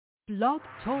Blog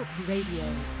Talk Radio.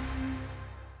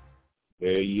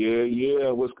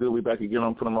 Yeah. What's good? We back again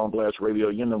on Put 'em on Blast Radio,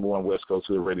 your number one West Coast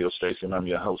Hood radio station. I'm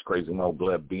your host, Crazy Mo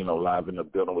Blood Bino, live in the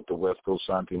building with the West Coast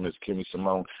Shanti, Miss Kimmy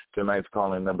Simone. Tonight's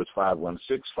calling number is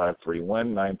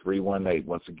 516-531-9318.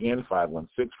 Once again,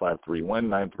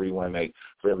 516-531-9318.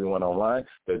 For everyone online,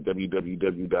 that's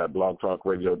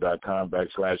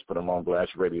www.blogtalkradio.com/Put 'em on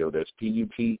Blast Radio. That's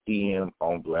PUTEM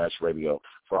on Blast Radio.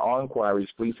 For all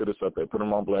inquiries, please hit us up at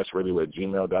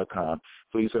putomонblastradio@gmail.com.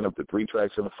 Please send up the 3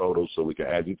 tracks and the photos so we can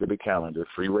add you to the calendar.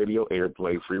 Free radio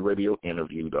airplay, free radio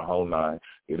interview, the whole 9.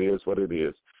 It is what it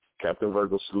is. Captain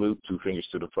Virgo salute, 2 fingers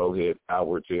to the forehead,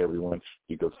 outward to everyone.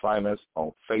 You can find us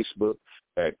on Facebook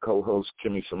at co-host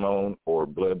Kimmy Simone or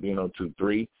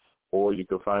BloodBino23, or you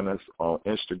can find us on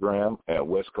Instagram at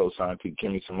West Coast Auntie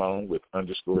Kimmy Simone with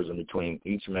underscores in between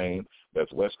each name.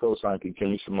 That's West Coast Auntie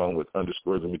Kimmy Simone with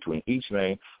underscores in between each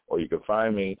name. Or you can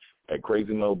find me at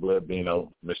Crazy Mo Blood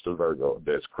Bino, Mr. Virgo.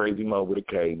 That's Crazy Mo with a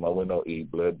K, Mo with no E,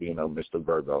 Blood Bino, Mr.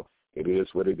 Virgo. It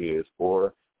is what it is.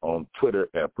 Or on Twitter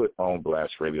at Put On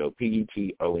Blast Radio,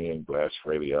 PUTON Blast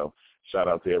Radio. Shout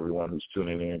out to everyone who's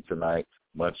tuning in tonight.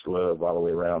 Much love all the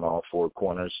way around all 4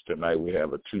 corners. Tonight we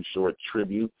have a Too Short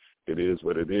tribute. It is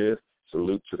what it is.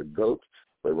 Salute to the GOAT.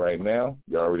 But right now,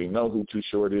 you already know who Too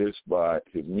Short is by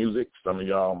his music. Some of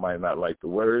y'all might not like the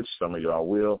words. Some of y'all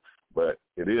will. But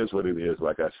it is what it is,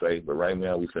 like I say. But right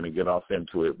now, we're going to get off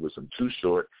into it with some Too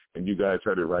Short. And you guys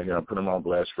heard it right here on Put 'em on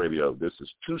Blast Radio. This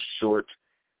is Too Short.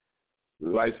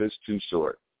 Life is too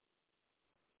short.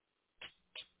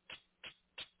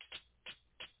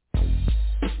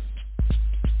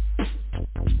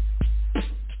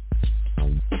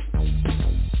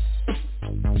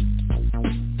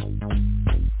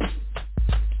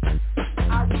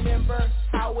 I remember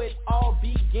how it all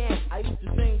began. I used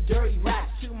to sing dirty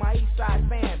raps to my East Side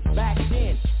fans back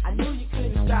then. I knew you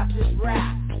couldn't stop this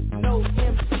rap. No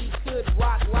MC could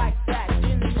rock like that.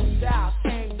 In the new style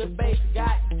came the bass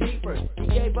got deeper. We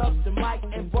gave up the mic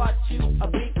and bought you a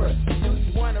beeper. Do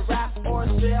you wanna rap or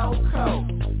sell coke?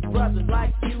 Brothers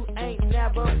like you ain't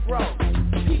never broke.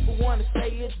 People wanna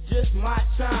say it's just my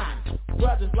time.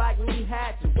 Brothers like me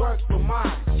had to work for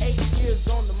mine. 8 years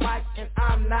on the mic and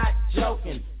I'm not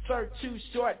joking. Sir Too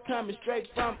Short coming straight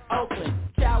from Oakland,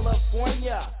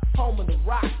 California, home of the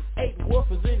rock. 8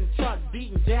 woofers in the trunk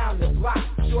beating down the block.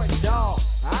 Short dog,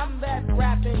 I'm that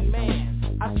rapping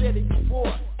man. I said it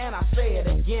before and I say it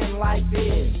again like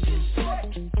this.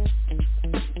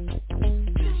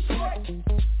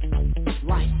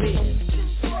 Like this.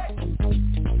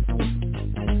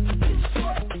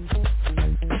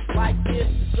 Like this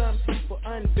to some people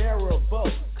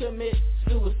unbearable. Commit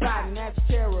suicide and that's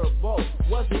terrible.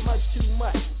 Was it much too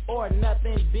much or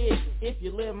nothing big? If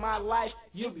you live my life,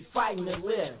 you'll be fighting to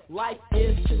live. Life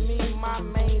is to me my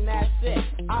main asset.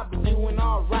 I've been doing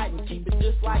alright and keep it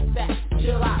just like that.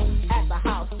 Chill out at the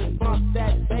house and bump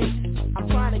that bass. I'm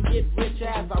trying to get rich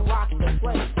as I rock the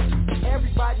place.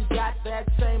 Everybody's got that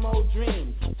same old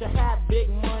dream, to have big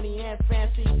money and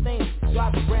fancy things.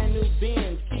 Drive a brand new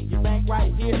Benz, keep your bank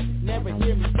right here. Never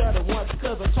hear me stutter once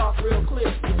cause I talk real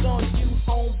clear. It's on you,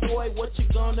 homeboy, what you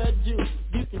gonna do?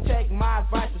 You can take my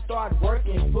advice and start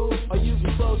working, boo. Or you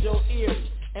can close your ears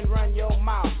and run your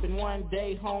mouth. And one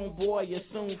day, homeboy, you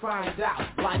soon find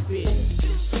out. Like this.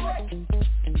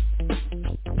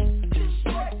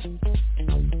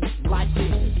 Like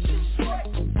this.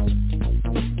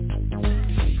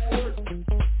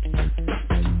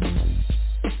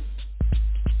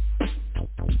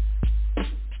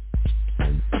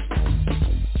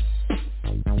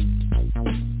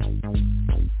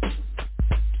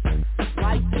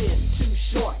 Like this, too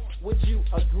short, would you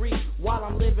agree? While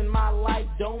I'm living my life,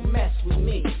 don't mess with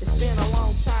me. It's been a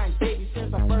long time, baby,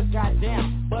 since I first got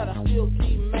down, but I still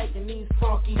keep making these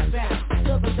funky sounds.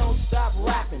 Cause I don't stop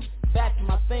rapping, that's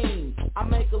my thing. I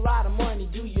make a lot of money,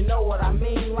 do you know what I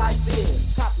mean? Like this,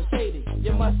 complicated,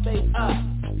 you must stay up.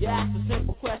 You ask a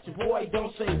simple question, boy,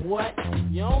 don't say what.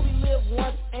 You only live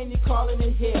once and you're calling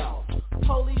it hell.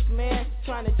 Policeman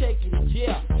trying to take you to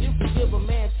jail. You can give a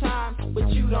man time, but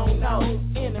you don't know.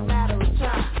 In a matter of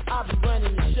time, I'll be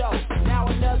running the show. Now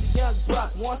another young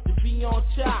buck wants to be on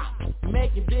top,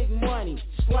 making big money,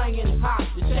 slanging hot.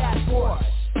 The task force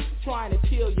trying to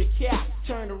peel your cap.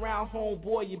 Turn around,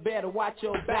 homeboy, you better watch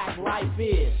your back. Life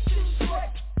is.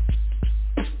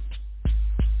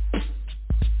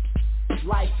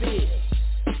 Life is.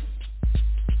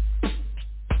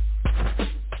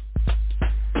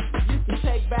 You can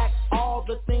take back all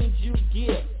the things you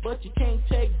give, but you can't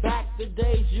take back the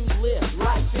days you live.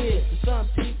 Life is. Some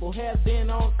people have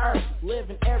been on earth,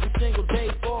 living every single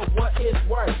day for what it's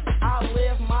worth. I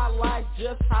live my life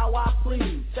just how how I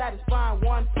please, satisfying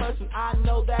one person, I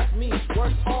know that's me.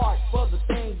 Work hard for the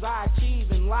things I achieve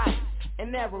in life,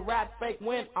 and never rap fake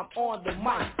when I'm on the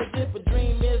mic. Cause if a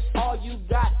dream is all you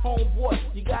got,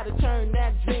 homeboy, you gotta turn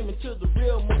that dream into the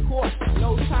real McCoy.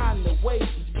 No time to waste,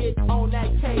 just get on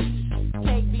that case.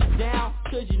 Can't be down,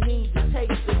 cause you need to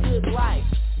taste the good life.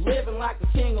 Living like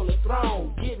a king on the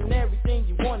throne, getting everything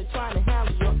you want and trying to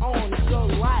handle your own. It's your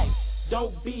life.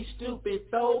 Don't be stupid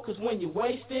though, cause when you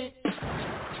waste it,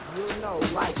 you'll know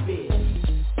life is.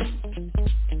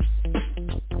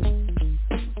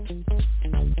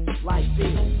 Life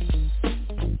is.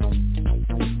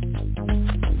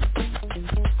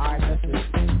 Alright, that's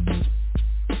it.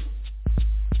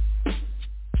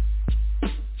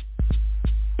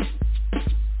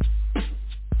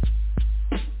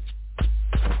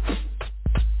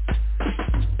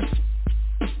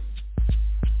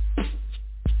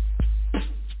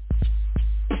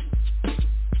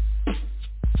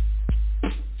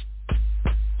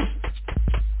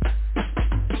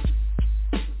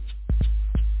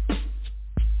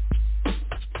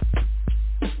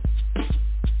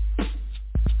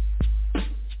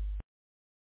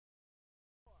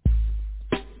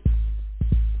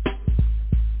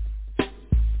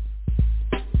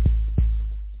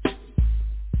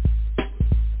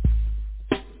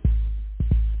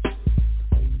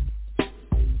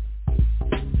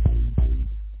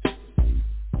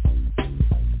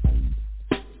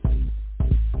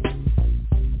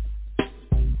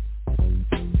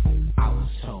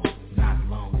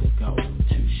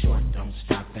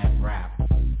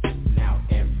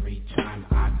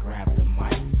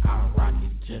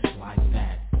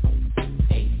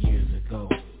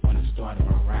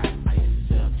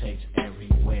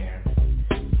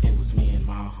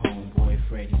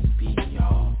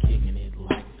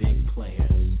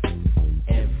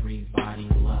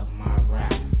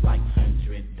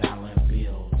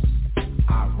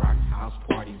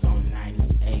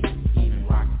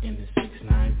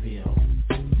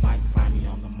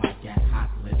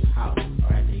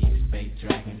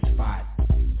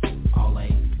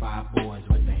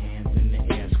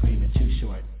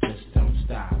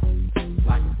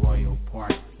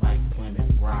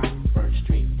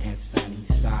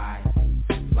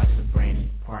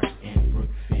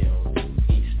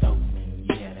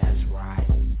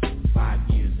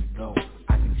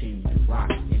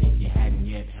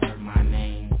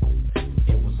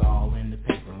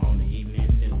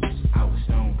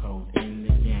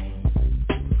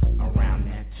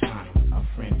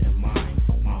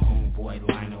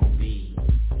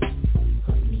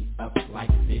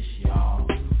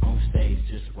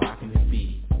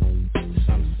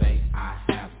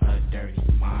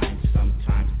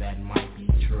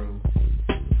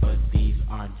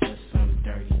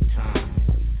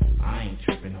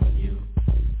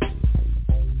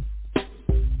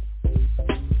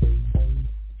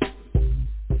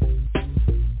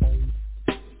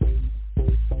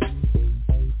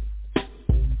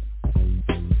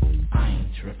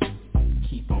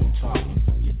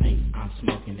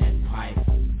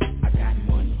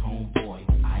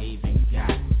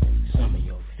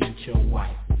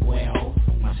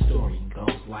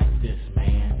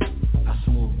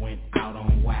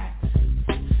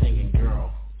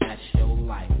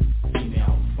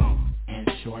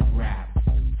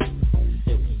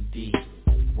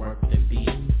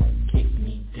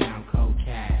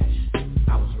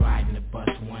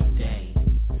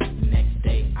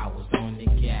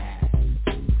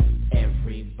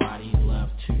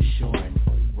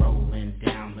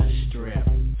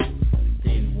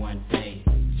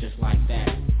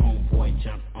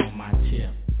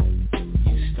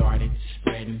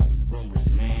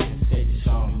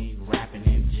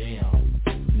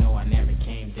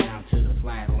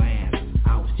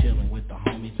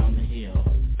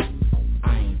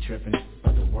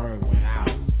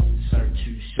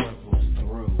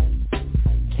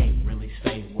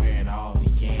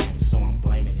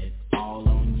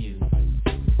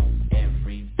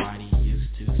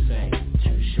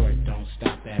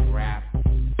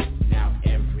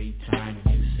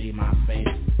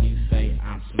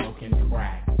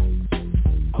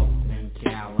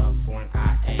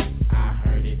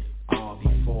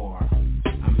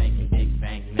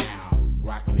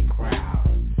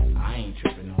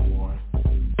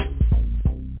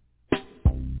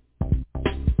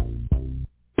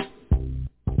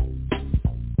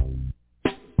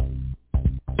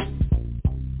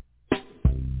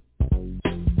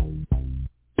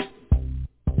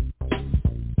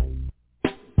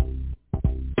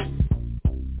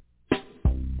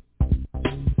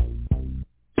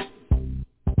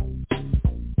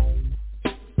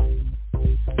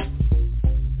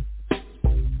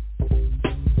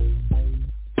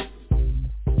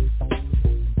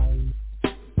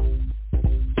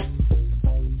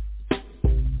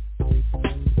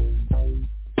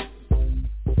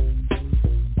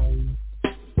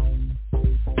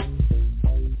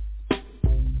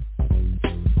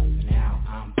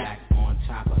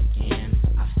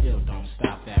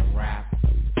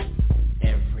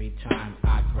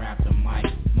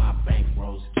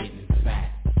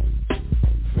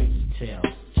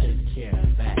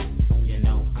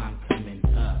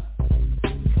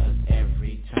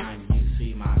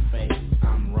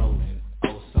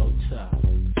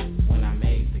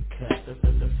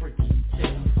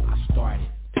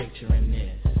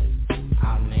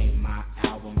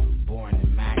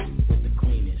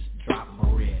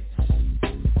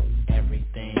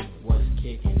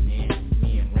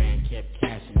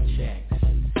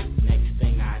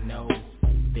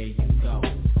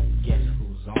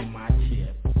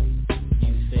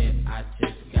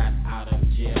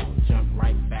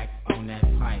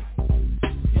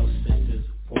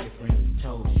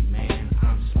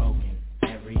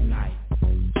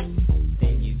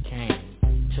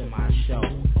 show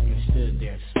and stood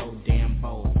there so damn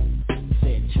bold.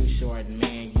 Said, Too Short,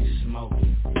 man, you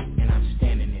smoking, and I'm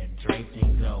standing there draped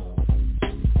in gold.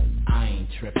 I ain't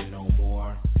tripping no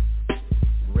more,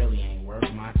 really ain't worth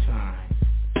my time.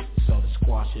 So to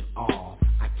squash it all,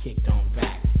 I kicked on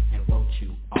back and wrote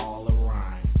you all a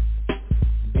rhyme.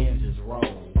 Benzes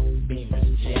roll,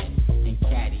 Beamers jet, and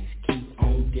caddies keep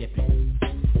on dipping.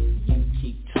 You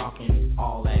keep talking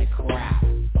all that crap,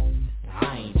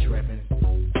 I ain't tripping.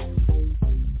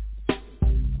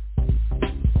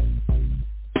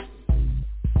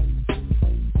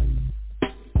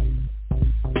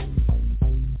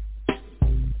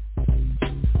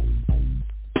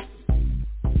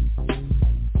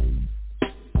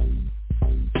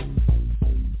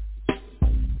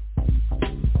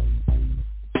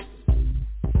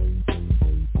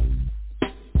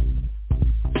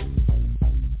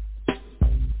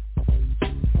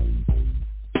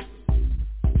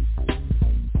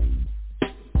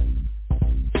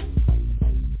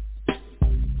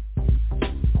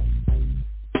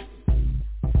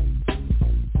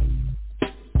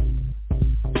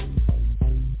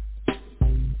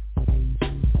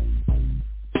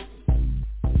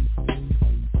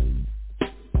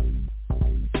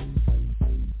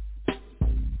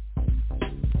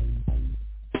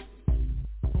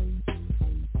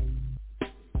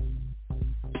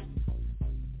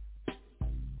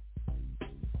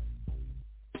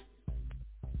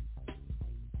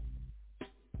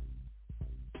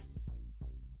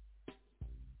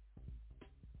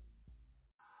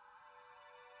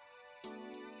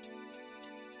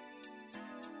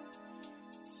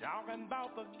 Talking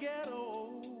about the ghetto,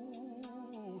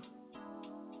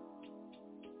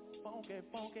 funky,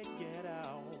 funky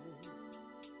ghetto.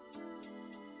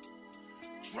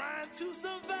 Trying to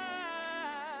survive,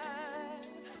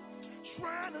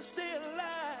 trying to stay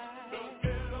alive. The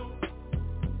ghetto,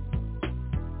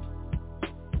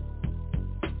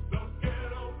 the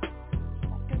ghetto.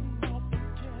 Talking about the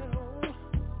ghetto,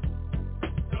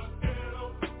 the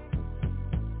ghetto.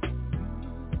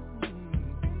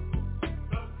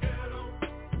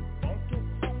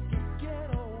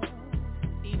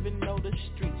 Even though the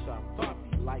streets are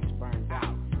bumpy, lights burned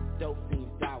out, dope fiends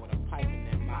die with a pipe in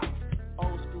their mouth.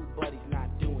 Old school buddies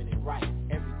not doing it right.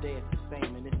 Every day it's the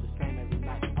same and it's the same every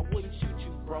night. I wouldn't shoot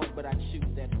you, bro, but I'd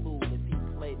shoot that fool if he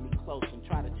played me close and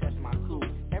tried to test my cool.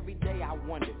 Every day I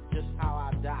wonder just how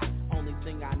I die. Only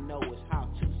thing I know is how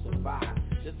to survive.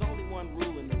 There's only one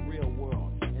rule in the real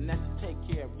world, and that's to take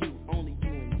care of you, only you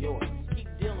and yours. Keep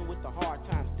dealing with the hard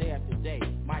times day after day.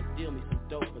 Might deal me some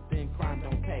dope, but then crime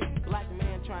don't pay. Black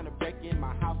man trying to break in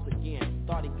my house again.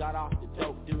 Thought he got off the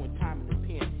dope doing time in the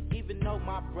pen. Even though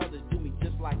my brothers do me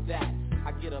just like that,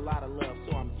 I get a lot of love,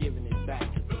 so I'm giving it back.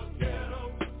 Yeah.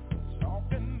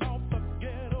 Talking about the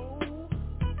ghetto,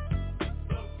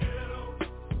 the ghetto,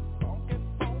 funky,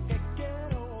 funky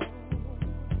ghetto,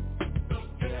 the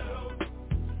ghetto.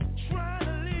 Trying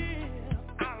to live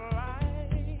our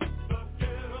life, the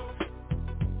ghetto.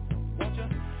 Won't you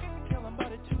tell them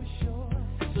about it too short?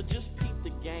 So just peep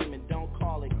the game and don't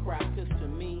call it crap, cause to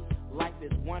me, life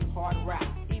is one hard rap.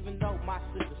 Even though my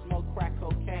sister smoked crack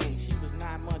cocaine, she was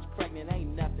 9 months pregnant,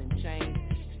 ain't nothing changed.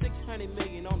 600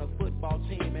 million on a football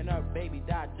team, and her baby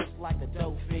died just like a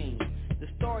dope fiend. The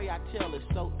story I tell is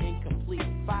so incomplete.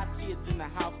 5 kids in the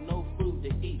house, no food to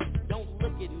eat. Don't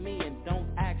look at me and don't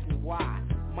ask me why.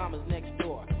 Mama's next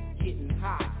door, getting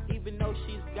high. Even though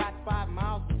she's got 5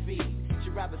 mouths to feed,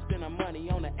 she'd rather spend her money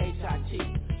on the HIT.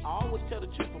 I always tell the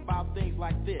truth about things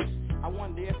like this. I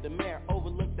wonder if the mayor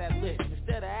overlooked that list.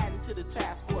 Instead of adding to the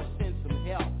task force, send some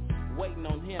help. Waiting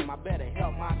on him, I better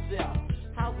help myself.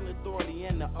 Housing Authority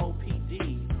and the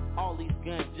OPD, all these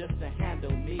guns just to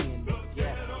handle me in the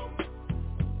ghetto.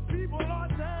 People are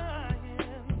dying,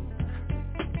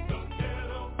 the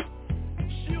ghetto.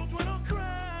 Children are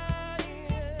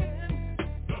crying,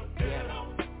 the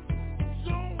ghetto.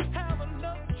 Don't have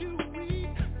enough to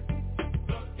eat,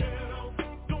 the ghetto.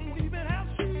 Don't even have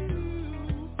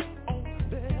shoes on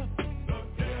there, the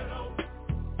ghetto.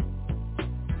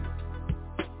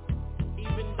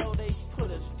 Even though they put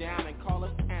us down and call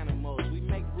us animals, we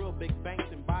make real big banks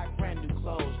and buy brand new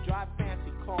clothes, drive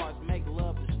fancy cars, make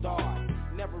love to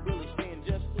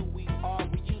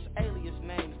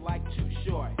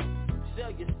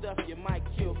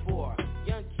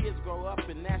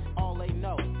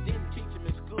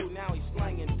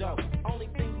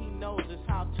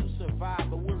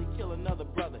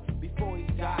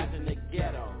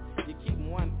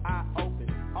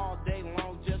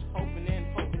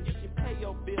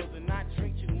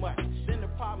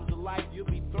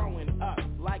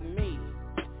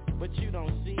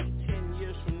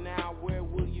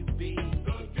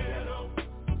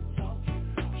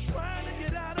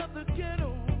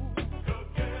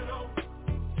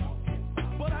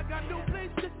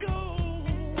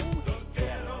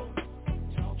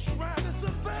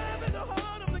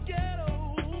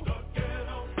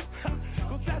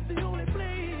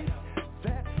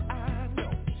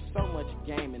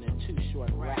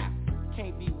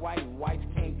can't be white and whites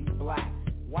can't be black.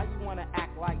 Why you wanna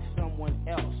act like someone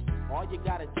else? All you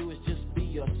gotta do is just be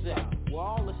yourself. We're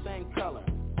all the same color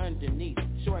underneath.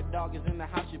 Short dog is in the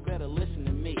house, you better listen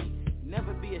to me.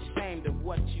 Never be ashamed of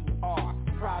what you are.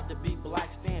 Proud to be black,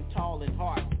 stand tall and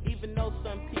hard. Even though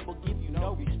some people give you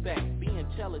no respect, be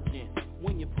intelligent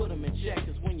when you put them in check.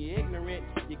 Cause when you're ignorant,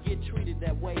 you get treated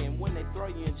that way. And when they throw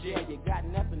you in jail, you got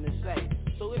nothing to say.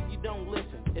 So if you don't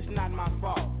listen, it's not my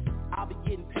fault. I'll be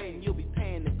getting paid and you'll be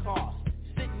paying the cost.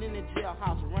 Sitting in the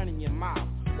jailhouse running your mouth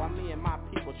while me and my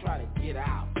people try to get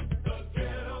out. The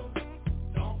ghetto,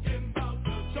 talking about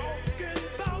the ghetto.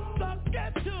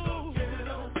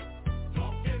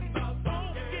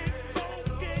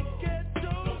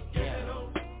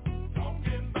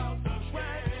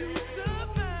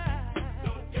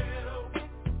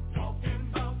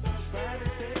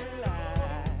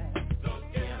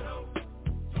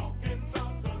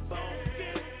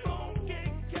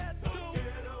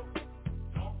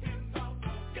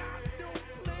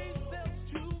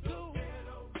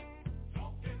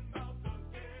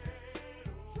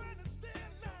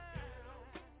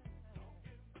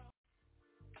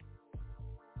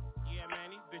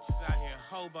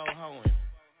 Hobo hoeing.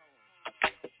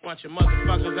 Bunch of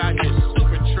motherfuckers out here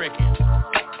super tricking.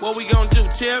 What we gonna do,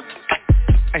 Tip?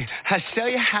 Hey, I'll show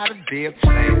you how to be a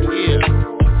player. Yeah.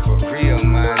 For real,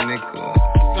 my nigga.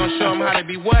 Gonna show them how to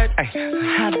be what? Hey,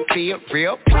 how to be a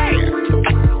real player.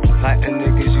 Like the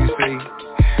niggas you see,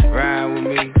 ride with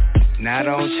me, not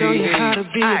on TV. Show you how to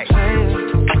be a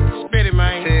player. Spit it,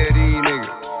 man. Tell these niggas,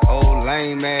 old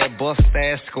lame ass, bust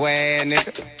ass, square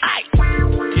nigga. Aye.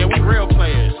 Yeah, we real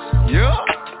players. Yeah.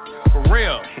 For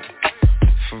real.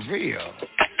 For real.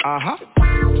 Uh-huh.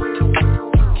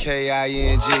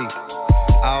 K-I-N-G.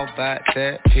 All about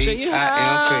that P-I-M-P.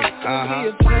 Uh-huh.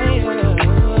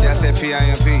 Yeah, I said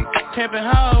P-I-M-P. Pimpin'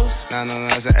 hoes. No,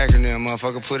 it's an acronym,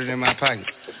 motherfucker. Put it in my pocket.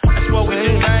 That's what we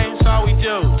do, man. That's all we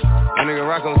do. My nigga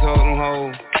Rocco told them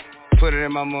hoes, put it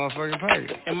in my motherfucking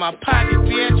pocket. In my pocket,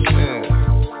 bitch. Yeah.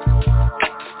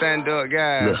 Stand up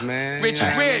guys, look, man. Rich,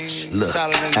 rich. Look,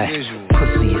 solid individual.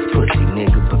 Pussy is pussy,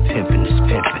 nigga, but pimpin' is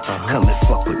pimpin'. Come and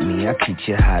fuck with me, I teach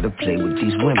you how to play with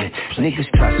these women. Niggas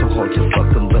try so hard to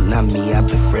fuck them, but not me, I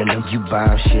befriend them. You buy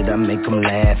 'em shit, I make them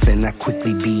laugh, and I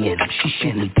quickly be in them. She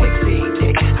shoot me text every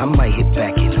day, I might hit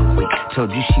back in a week.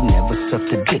 Told you she never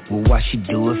sucked a dick, well why she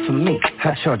do it for me?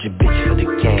 I charge a bitch for the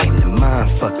game, the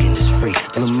mind fucking is free.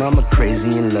 Lil' mama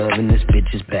crazy in love, and this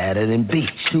bitch is better than beef.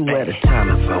 2 at a time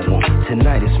if I want,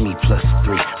 tonight it's me plus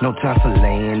 3. No time for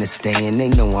laying and staying, they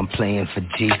know I'm playing for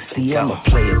G. See, I'm a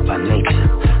player by nature,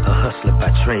 a hustler by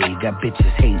trade. Got bitches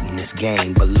hating this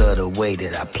game, but love the way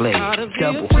that I play.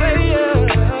 Double player, yeah.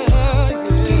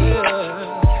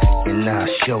 And I'll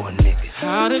show a nigga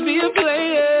how to be a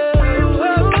player.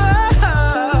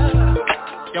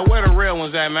 Yo, where the real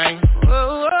ones at, man?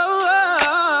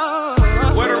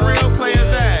 Where the real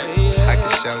players at? I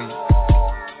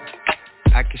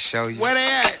can show you. Where they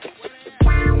at?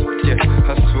 Yeah,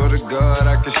 I swear to God,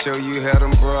 I can show you how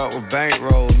them brought with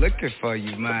bankroll looking for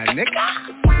you, my nigga.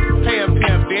 Pay a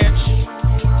pimp, bitch.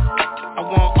 I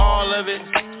want all of it,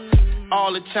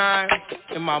 all the time,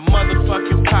 in my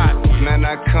motherfucking pocket. Man,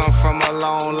 I come from a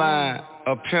long line,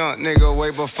 a pimp nigga way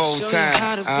before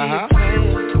time. Uh-huh.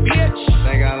 Bitch.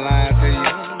 Think I lying to you?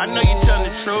 I know you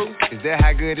telling the truth. Is that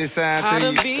how good it sounds to you?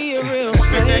 How to be a real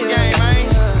Spit that game, man.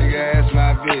 Nigga, ask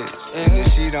my bitch. And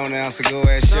if she don't answer, go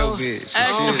ask your bitch.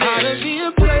 Ask the How to bitch. be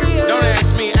a player. Don't ask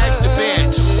me, ask the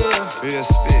bitch. Real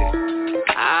spit.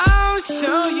 I'll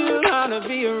show you how to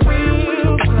be a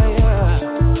real player.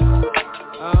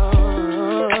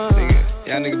 Nigga,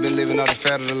 y'all niggas been living off the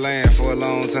fat of the land for a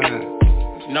long time.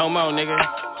 No more, nigga.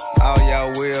 All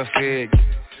y'all well-fed,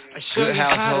 good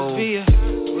household, hair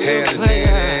to dead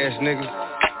ass niggas.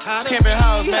 Pimpin'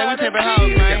 hoes, man. We pimpin' hoes,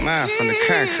 Got man. mine from the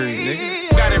concrete, nigga.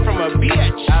 Got it from a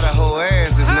bitch. Out of whole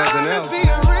ass, there's nothing else. Be a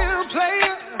real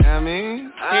player. I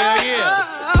mean, Hell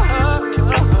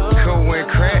yeah. coke when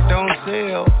crack don't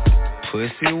sell,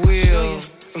 pussy will.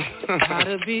 How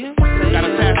to be a player.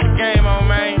 Gotta pass the game on,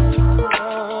 man.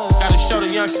 Gotta show the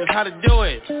youngsters how to do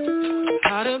it.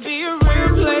 How to be a real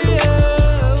player.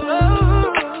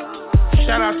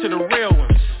 Shout out to the real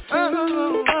ones.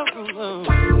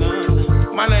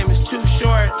 My name is Too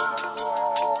Short.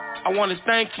 I want to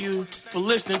thank you for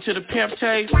listening to the Pimp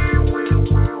Tape. 30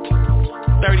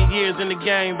 years in the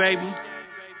game, baby.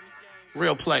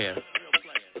 Real player.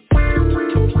 Hey,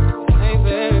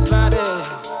 everybody.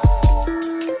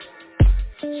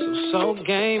 So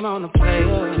game on the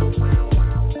player.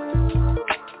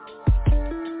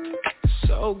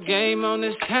 So game on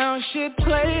this town shit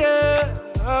player.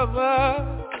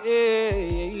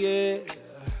 yeah.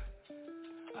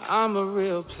 I'm a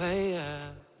real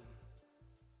player.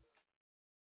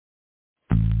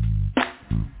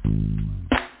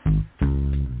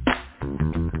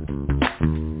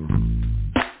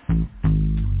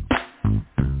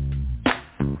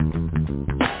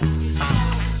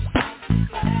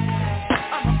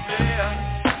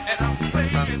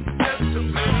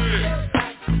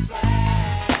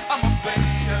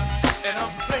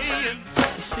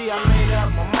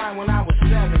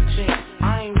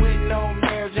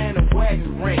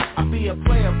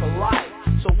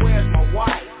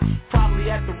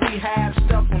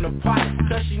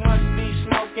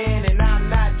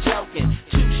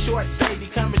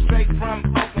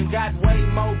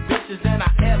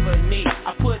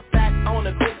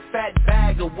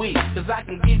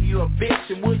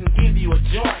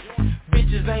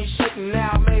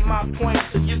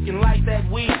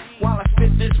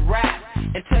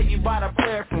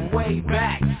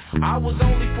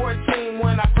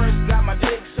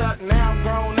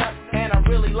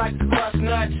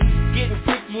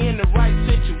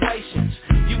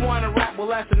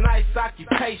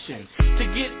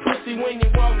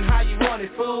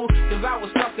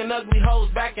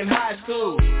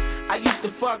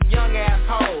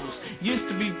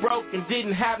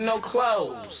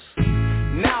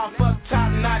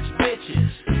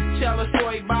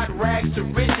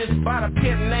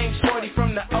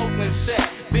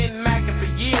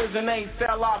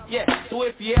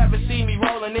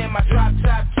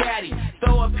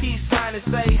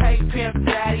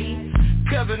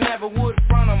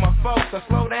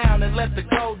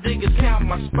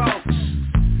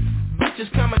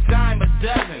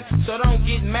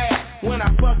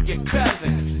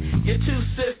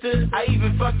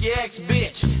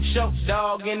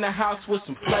 With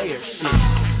some player shit. I'm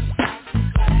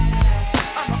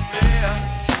a player,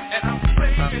 and I'm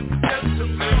playing just to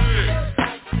lose.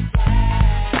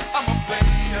 I'm a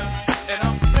player, and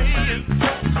I'm playing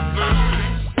just to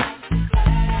lose.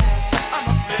 I'm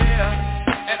a player,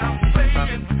 and I'm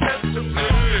playing just to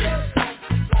lose.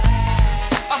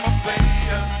 I'm a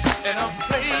player, and I'm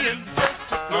playing just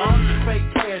to lose. All these fake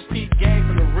players keep game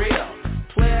for the real.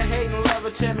 Player hating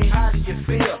lover, tell me how do you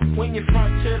feel when you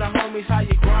front to the homies, how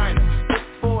you grind them?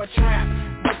 For a trap,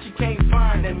 but you can't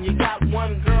find them. You got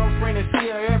one girlfriend and see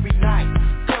her every night.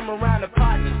 Come around the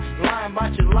partners, lying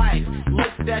about your life.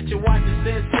 Looked at your watch and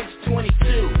said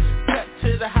 6:22. Cut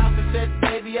to the house and said,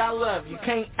 baby, I love you.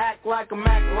 Can't act like a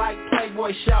Mac like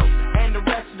Playboy Show. And the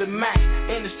rest of the Mac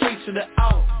in the streets of the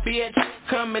O. Bitch,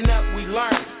 coming up we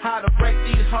learn how to break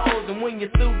these hoes. And when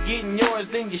you're through getting yours,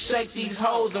 then you shake these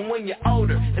hoes. And when you're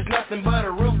older, it's nothing but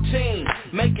a routine.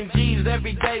 Making G's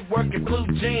every day, working blue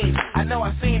jeans. I know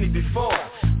I've seen it before,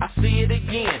 I see it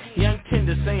again. Young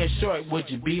Tender saying, short, would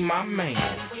you be my man?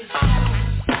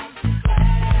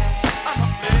 I'm a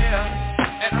player,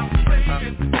 and I'm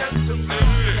playing just to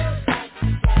lose.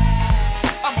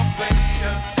 I'm a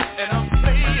player, and I'm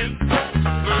playing just to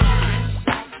lose.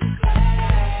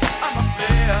 I'm a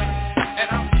player, and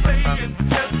I'm playing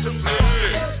just to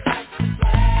lose.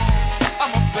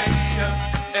 I'm a player,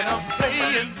 and I'm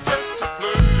playing just to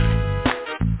lose.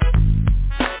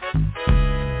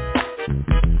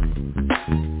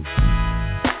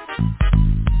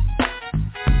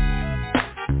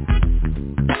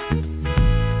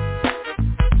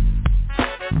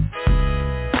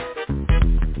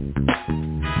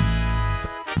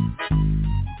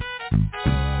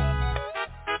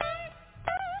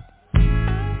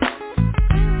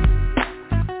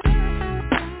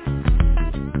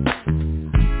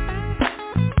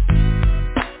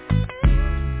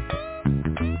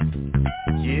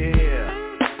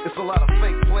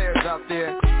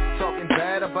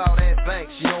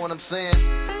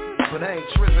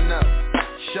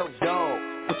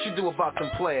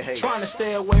 Player hate. Trying to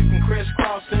stay away from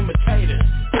crisscross imitators.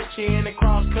 Put you in the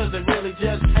cross cause they really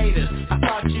just haters. I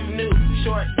thought you knew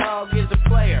Short Dog is a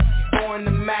player. Born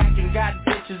the Mac and got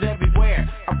bitches everywhere.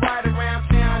 I ride around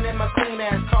town in my clean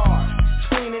ass car,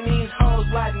 screening these hoes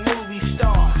like movie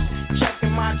stars,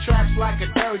 checking my tracks like a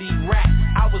dirty rat.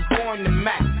 I was born the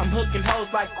Mac, I'm hooking hoes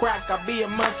like crack. I'll be a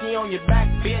monkey on your back,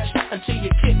 bitch, until you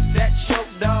kick that Short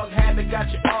Dog habit.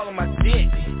 Got you all on my dick.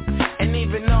 And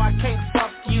even though I can't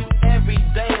fuck you every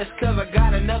day, it's cause I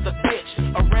got another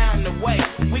bitch around the way.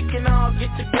 We can all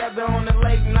get together on a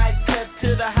late night, cut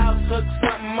to the house, hook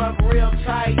something up real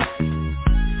tight.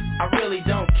 I really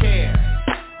don't care,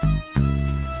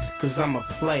 cause I'm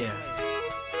a player.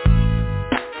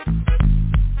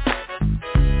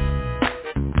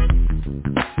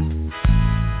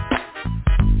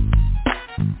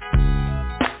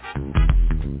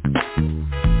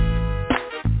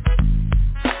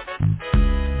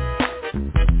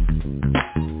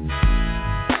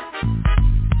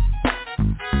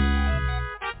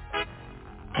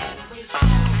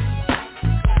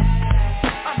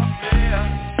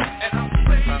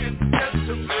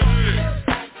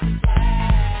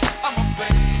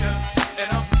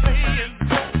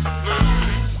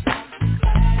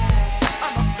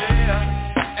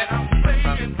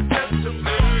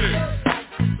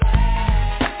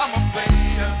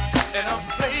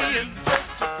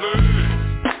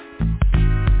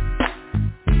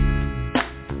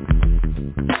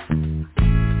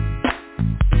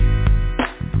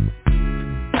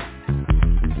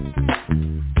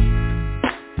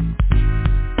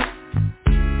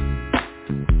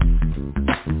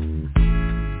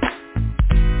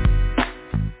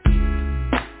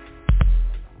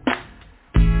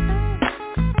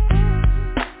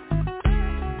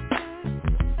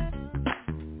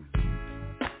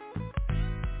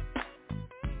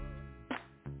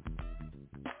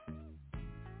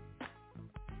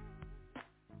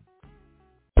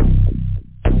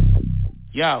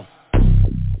 Yo.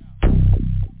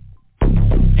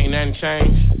 Ain't nothing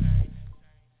changed.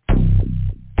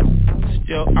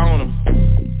 Still on them.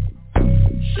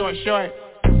 Short.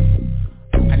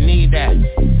 I need that.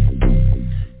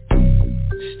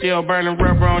 Still burning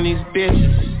rubber on these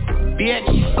bitches. Bitch,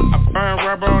 I burn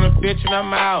rubber on a bitch and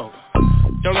I'm out.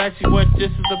 Don't ask me what this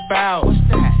is about. What's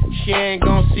that? She ain't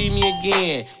gon' see me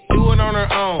again. Do it on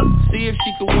her own, see if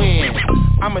she can win.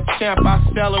 I'm a champ, I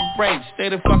celebrate. Stay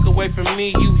the fuck away from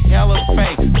me, you hella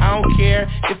fake. I don't care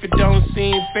if it don't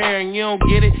seem fair and you don't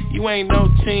get it. You ain't no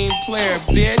team player,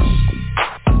 bitch.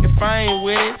 If I ain't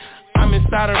with it, I'm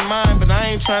inside her mind, but I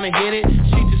ain't tryna hit it.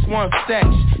 She just wants sex,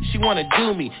 she wanna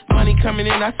do me. Money coming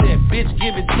in, I said, bitch,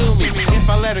 give it to me. If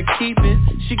I let her keep it,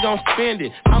 she gon' spend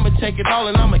it. I'ma take it all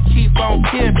and I'ma keep on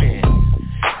pimping.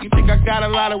 You think I got a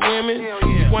lot of women?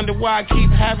 You wonder why I keep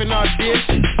having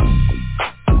auditions?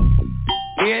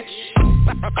 Bitch,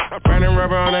 burning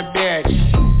rubber on that bitch.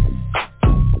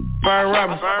 Burn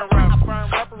rubber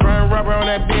on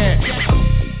that bitch.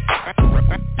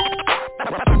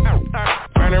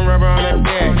 Burning rubber on that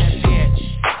bitch.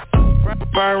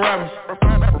 Burn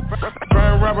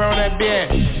rubber on that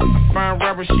bitch. Burn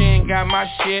rubber, she ain't got my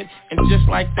shit. And just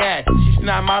like that, she's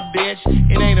not my bitch.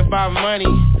 It ain't about money.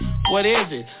 What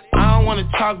is it? I don't wanna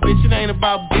talk, bitch, it ain't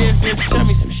about business. Tell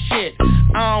me some shit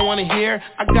I don't wanna hear.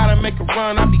 I gotta make a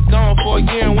run, I'll be gone for a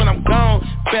year. And when I'm gone,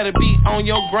 better be on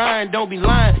your grind. Don't be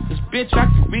lying, cause bitch, I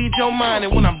can read your mind.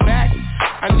 And when I'm back,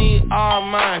 I need all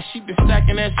mine. She been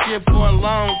stacking that shit for a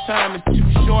long time. It's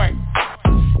too short,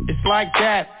 it's like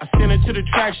that. I send her to the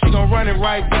track, she gon' run it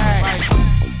right back.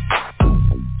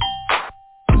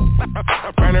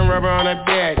 Burning rubber on that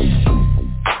bitch.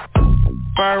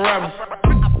 Burn rubber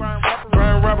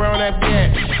on that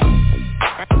bitch.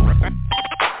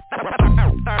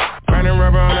 Burning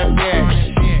rubber on that bitch.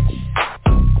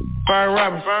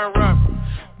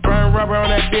 Burn rubber on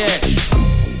that bitch.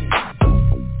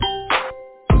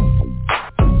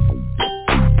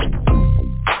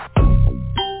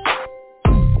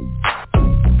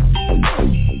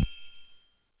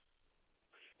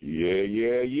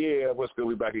 Yeah. What's good?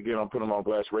 We back again on Put 'em on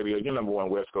Blast Radio, your number one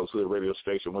West Coast Hood radio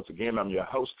station. Once again, I'm your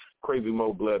host, Crazy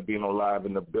Mo Blood, being on live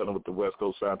in the building with the West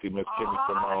Coast Sound Team, Miss Kimmy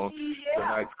Simone. Yeah.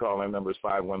 Tonight's call-in number is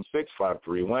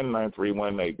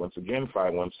 516-531-9318. Once again,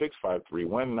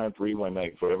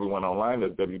 516-531-9318. For everyone online,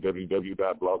 that's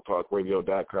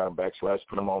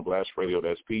www.blogtalkradio.com/Put 'em on Blast Radio.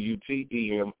 That's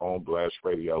PUTEM on Blast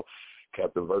Radio.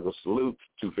 Captain Virgo salute,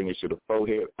 two fingers to the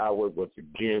forehead. Howard, once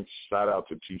again, shout out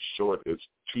to Too Short. It's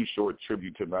Too Short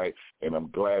tribute tonight, and I'm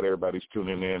glad everybody's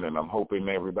tuning in, and I'm hoping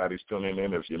everybody's tuning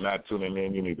in. If you're not tuning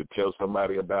in, you need to tell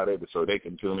somebody about it so they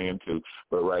can tune in too.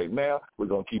 But right now, we're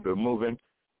going to keep it moving.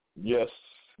 Yes.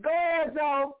 Go ahead,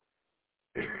 Joe.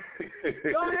 Go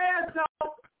ahead,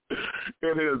 Joe.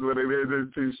 It is what it is.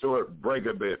 It's Too Short. Break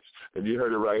a bitch. And you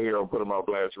heard it right here on Put 'em on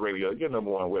Blast Radio, your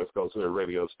number one West Coast Hood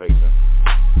radio station.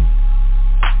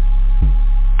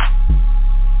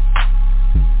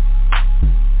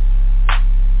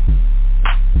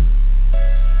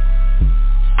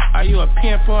 Are you a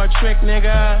pimp or a trick,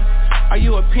 nigga? Are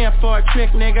you a pimp or a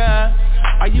trick, nigga?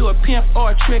 Are you a pimp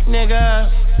or a trick, nigga?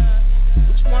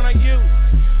 Which one are you?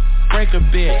 Break a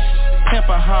bitch, pimp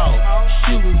a hoe,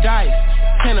 shooting dice,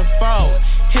 pin a foe.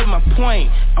 Hit my point,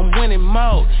 I'm winning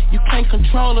mode. You can't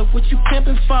control it, what you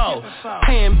pimping for?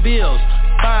 Paying bills,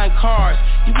 buying cars.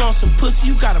 You want some pussy,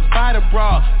 you gotta buy the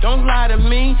bra. Don't lie to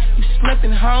me, you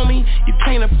slipping, homie. You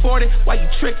can't afford it, why you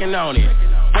tricking on it?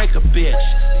 Break a bitch,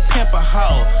 pimp a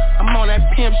hoe. I'm on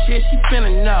that pimp shit, she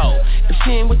finna know. If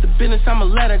she ain't with the business, I'ma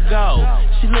let her go.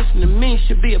 She listen to me,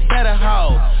 she'll be a better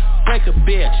hoe. Break a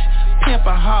bitch, pimp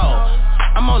a hoe.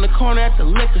 I'm on the corner at the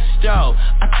liquor store.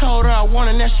 I told her I want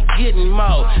her, now she getting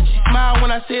more. She smiled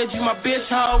when I said, you my bitch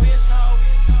hoe.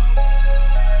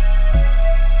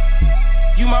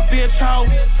 You my bitch hoe.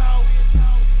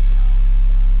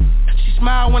 She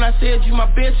smiled when I said, you my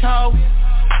bitch hoe.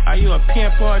 Are you a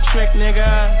pimp or a trick,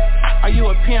 nigga? Are you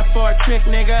a pimp or a trick,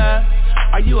 nigga?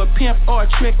 Are you a pimp or a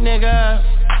trick, nigga?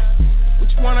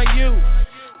 Which one are you?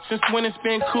 Since when it's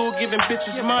been cool giving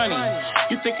bitches money?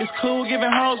 You think it's cool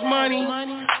giving hoes money?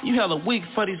 You hella weak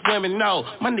for these women, no.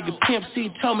 My nigga Pimp C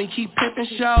told me keep pimpin'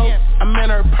 show. I'm in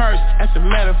her purse, that's a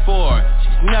metaphor.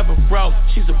 She's never broke,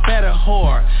 she's a better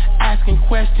whore. Asking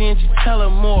questions, you tell her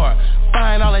more.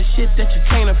 Buying all that shit that you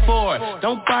can't afford.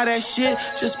 Don't buy that shit,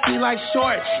 just be like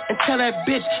Short and tell that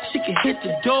bitch she can hit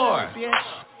the door.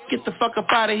 Get the fuck up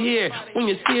out of here. When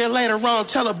you see her later on,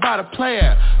 tell her about a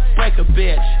player. Break a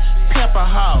bitch, pimp a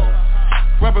hoe.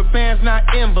 Rubber bands, not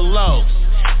envelopes.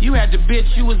 You had the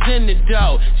bitch, you was in the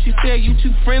dough. She said you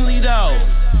too friendly though.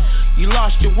 You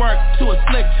lost your work to a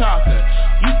slick talker.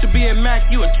 Used to be a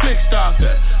Mac, you a trick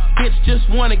stalker. Bitch just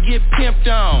wanna get pimped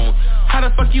on. How the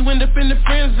fuck you end up in the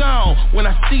friend zone? When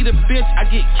I see the bitch, I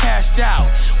get cashed out.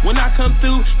 When I come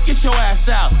through, get your ass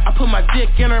out. I put my dick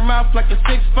in her mouth like a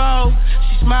 6'4".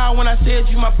 She smiled when I said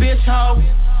you my bitch hoe.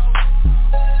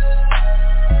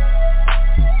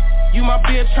 You my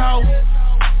bitch hoe.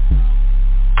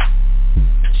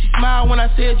 She smiled when I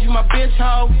said you my bitch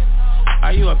hoe.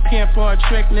 Are you a pimp or a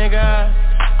trick nigga?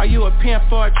 Are you a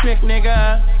pimp or a trick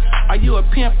nigga? Are you a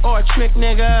pimp or a trick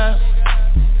nigga?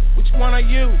 Which one are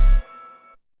you?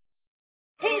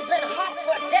 He's been hot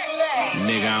for decades.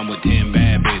 Nigga, I'm with 10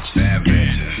 bad bitches. Bad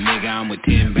bitches. Nigga, I'm with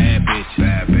 10 bad bitches.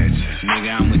 Bad bitches.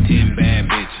 Nigga, I'm with 10 bad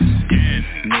bitches.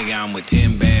 Nigga, I'm with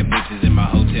 10 bad bitches in my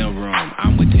hotel room.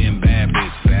 I'm with 10 bad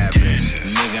bitches. Bad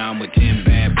bitches. Nigga, I'm with 10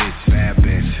 bad bitches. Bad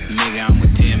bitches. Nigga, I'm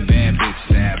with 10 bad bitches.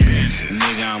 Bad bitches.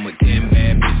 Nigga, I'm with 10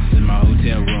 bad bitches in my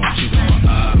hotel room. She going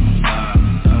up, up,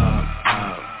 up,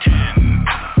 up.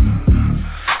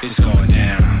 It's going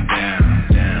down, down,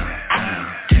 down, down,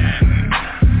 down.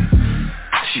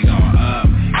 She going up,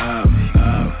 up,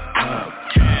 up, up,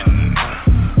 down.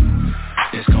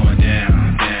 It's going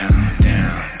down, down,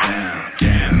 down, down,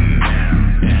 down, down,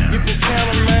 down. You can count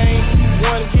 'em, man.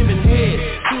 1 giving head,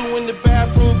 2 in the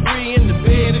bathroom, 3 in the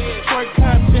bed. It's Detroit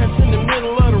contest in the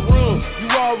middle of the room. You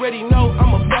already know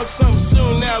I'ma fuck something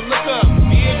soon. Now look up,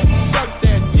 bitch, suck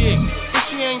that dick. If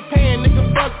she ain't paying, nigga,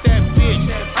 fuck that bitch.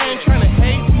 I ain't tryna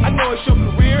hate, I know it's your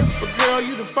career, but girl,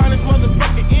 you the finest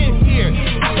motherfucker in here.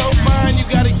 You so fine, you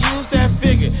gotta use that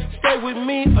figure. Stay with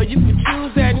me, or you can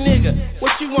choose that nigga.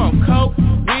 What you want, coke,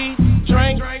 weed,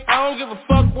 drink? I don't give a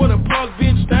fuck what a punk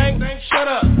bitch think. Shut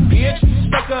up, bitch,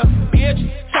 stuck up, bitch.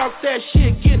 Talk that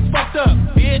shit, get fucked up,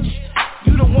 bitch.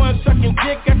 You the one sucking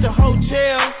dick at the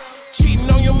hotel. Cheating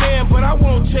on your man, but I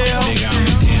won't tell. Nigga, I'm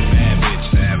with 10 bad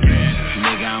bitches. Bad bitches.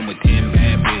 Nigga, I'm with 10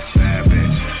 bad bitches. Bad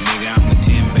bitches. Nigga, I'm with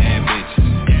 10 bad bitches.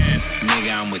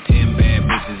 Nigga, I'm with 10 bad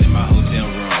bitches in my hotel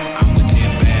room. I'm with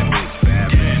 10 bad bitches. Bad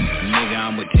bitches. Nigga,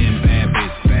 I'm with 10 bad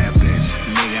bitches. Bad bitches.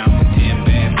 Nigga, I'm with 10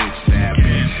 bad bitches. Bad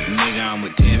bitches. Nigga, I'm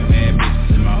with 10 bad bitches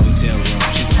in my hotel room.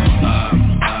 She going up,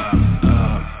 up,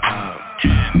 up, up.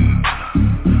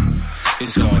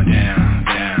 It's going down,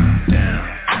 down, down,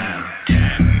 down,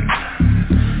 down.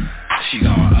 She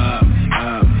going up,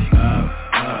 up, up,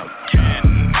 up, down.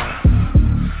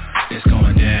 It's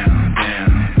going down, down,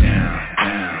 down,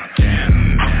 down, down,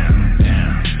 down,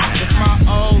 down. If my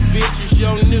old bitch is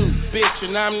your new bitch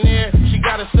and I'm there, she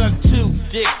gotta suck 2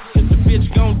 dicks. Cause the bitch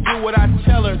gon' do what I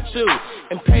tell her to.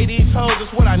 And pay these hoes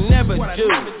is what I never do.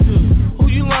 Who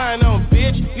you lying on,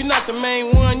 bitch? You not the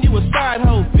main one, you a side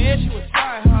hoe, bitch.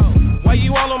 Why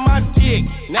you all on my dick?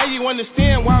 Now you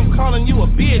understand why I'm calling you a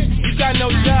bitch. You got no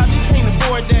job, you can't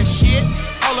afford that shit.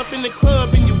 All up in the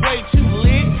club and you way too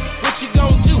lit. What you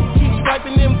gon' do? Keep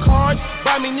swiping them cards?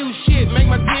 Buy me new shit, make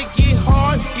my dick get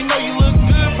hard. You know you look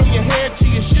good from your hair to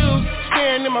your shoes.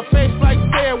 Staring in my face like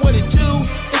fair, what it do?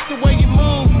 It's the way you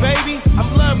move, baby,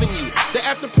 I'm loving you. The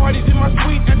after party's in my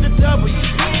suite at the W.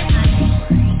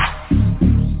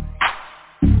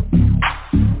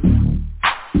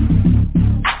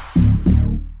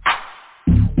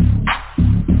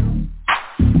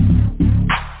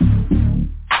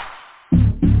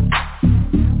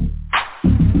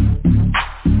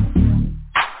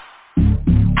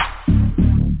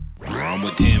 I'm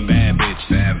with 10 bad bitches.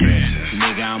 Bad bitches.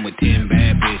 Nigga, I'm with 10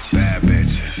 bad bitches. Bad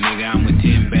bitches. Nigga, I'm with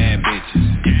 10 bad bitches.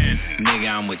 Nigga,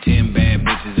 I'm with 10 bad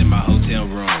bitches in my hotel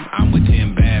room. I'm with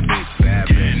 10 bad bitches. Bad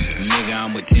bitches. Nigga,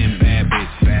 I'm with 10 bad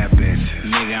bitches. Bad bitches.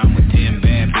 Nigga, I'm with 10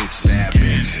 bad bitches. Bad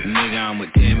bitches. Nigga, I'm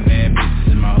with 10 bad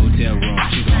bitches in my hotel room.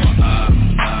 She going up,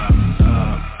 up,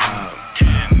 up, up.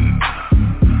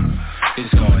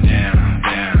 It's going down,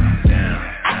 down, down,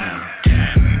 down,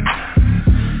 down.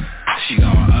 She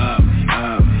going up,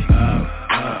 up, up,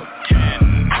 up, down.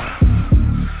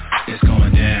 It's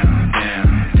going down, down,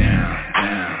 down,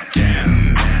 down, down,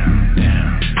 down,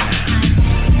 down,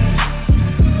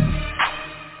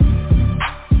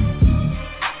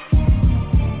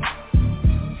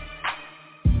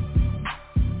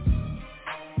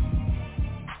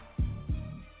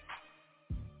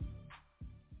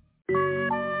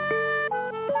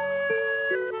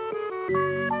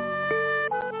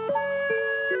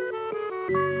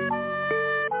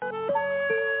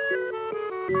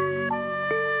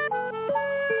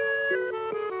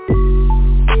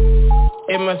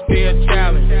 It must be a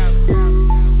challenge,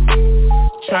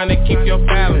 trying to keep your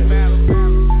balance.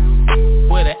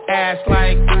 With an ass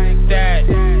like that,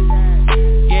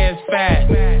 yeah, it's fat.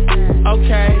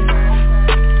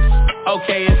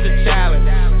 Okay, it's a challenge,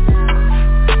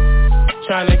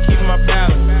 trying to keep my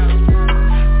balance.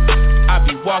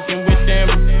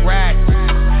 racks.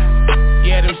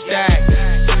 Yeah, them stacks.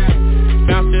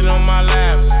 Bounce it on my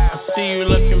lap. I see you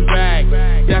looking back.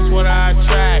 That's what I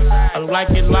attract. I like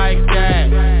it like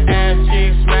that. Ass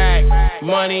cheek smack.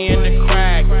 Money in the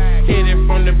crack. Hit it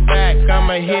from the back.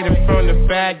 I'ma hit it from the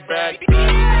back.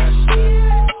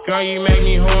 Girl, you make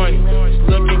me horny. It's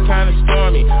looking kinda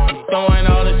stormy. I'm throwing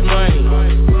all this money.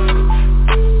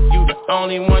 You the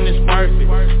only one that's worth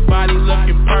it. Body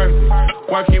looking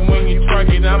perfect. Working when you twerk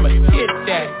it. I'ma get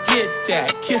that.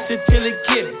 Kiss it till it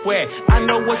get wet. I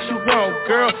know what you want,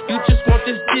 girl. You just want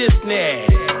this business.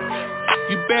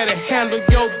 You better handle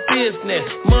your business.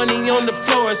 Money on the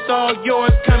floor, it's all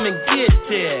yours. Come and get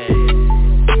it.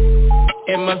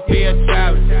 It must be a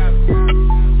challenge.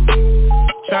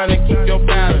 Trying to keep your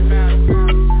balance.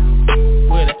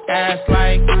 With an ass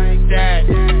like that.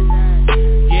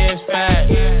 Yeah, it's fat.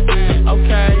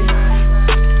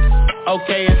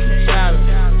 Okay, it's a challenge.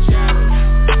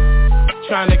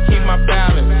 Trying to keep my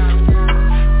balance.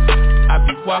 I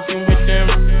be walking with them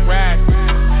racks.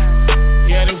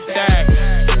 Yeah, them stacks.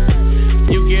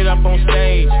 You get up on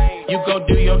stage, you go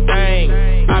do your thing.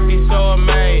 I be so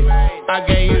amazed, I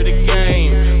gave you the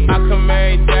game. I come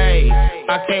every day,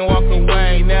 I can't walk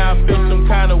away. Now I feel some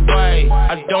kind of way,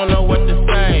 I don't know what to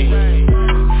say.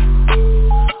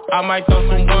 I might throw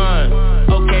some one,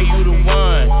 okay, you the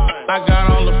one. I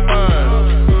got all the fun.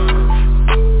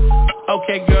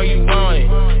 Okay, girl, you want it.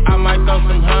 I might throw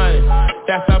some honey.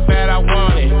 That's how bad I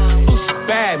want it. Ooh, she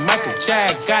bad, Michael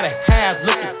Jack. Gotta have,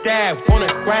 look at that. Wanna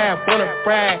grab, wanna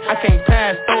brag. I can't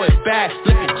pass, throw it back.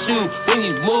 Look at you, when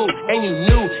you move, and you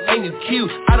new, and you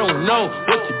cute. I don't know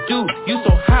what to do. You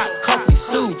so hot, coffee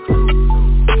soup.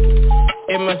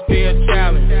 It must be a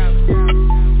challenge.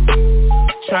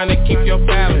 Trying to keep your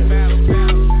balance.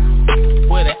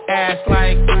 With an ass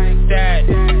like that.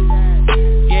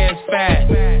 Yeah, it's fat.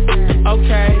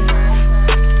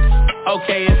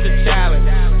 Okay, it's a challenge.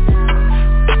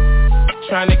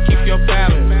 Trying to keep your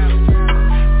balance.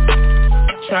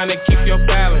 Trying to keep your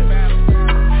balance.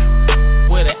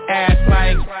 With an ass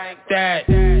like that.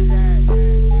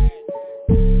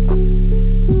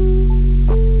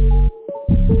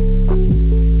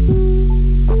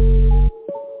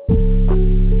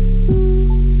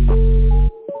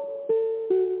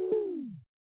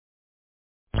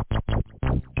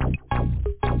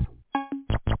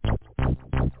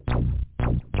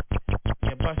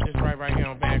 Right here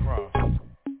on Bancroft.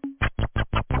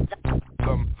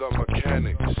 The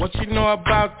mechanics. What you know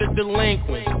about the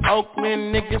delinquents?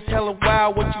 Oakland niggas hella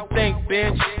wild, what you think,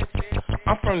 bitch?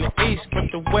 I'm from the east, but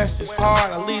the west is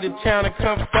hard. I leave the town and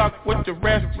come fuck with the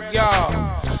rest of y'all.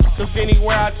 Cause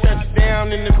anywhere I touch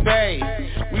down in the bay,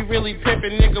 we really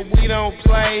pimpin', nigga, we don't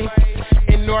play.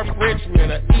 In North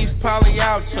Richmond or East Palo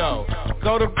Alto,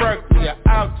 go to Berkeley or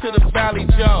out to the Valley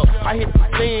Joe. I hit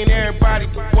the scene, everybody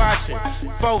be watching.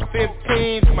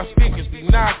 415s, my speakers be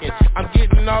knocking. I'm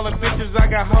getting all the bitches, I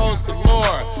got hoes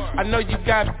galore. I know you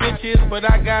got bitches, but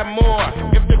I got more.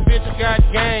 If the bitch got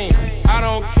game, I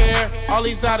don't care. All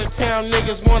these out of town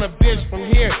niggas want a bitch from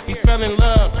here. He fell in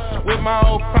love with my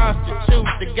old prostitute.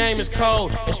 The game is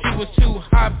cold, and she was too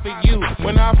hot for you.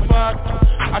 When I fuck,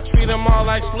 I treat them all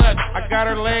like sluts. I got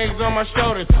her legs on my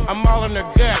shoulders, I'm all in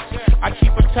her guts. I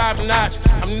keep her top notch,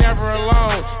 I'm never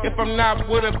alone. If I'm not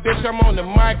with a bitch, I'm on the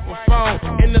microphone.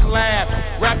 In the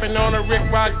lab, rapping on a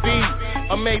Rick Rock beat.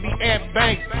 Or maybe Ed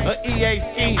Banks, or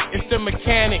EAC, it's the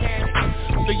mechanic.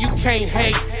 So you can't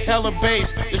hate, hella bass.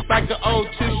 It's like the old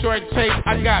Too Short tape.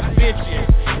 I got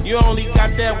bitches, you only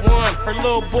got that one. Her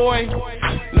little boy,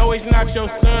 no he's not your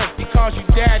son, he calls you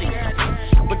daddy.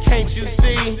 But can't you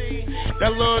see,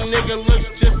 that little nigga looks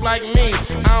just like me.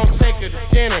 I don't take her to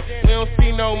dinner, we don't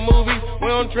see no movies, we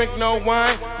don't drink no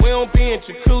wine, we don't be in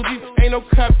jacuzzis, ain't no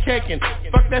cupcaking.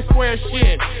 Fuck that square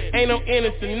shit, ain't no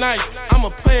innocent night. I'm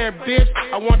a player, bitch,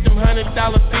 I want them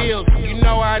 $100 bills, you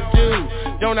know I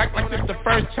do. Don't act like this the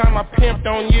first time I pimped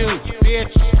on you,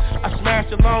 bitch. I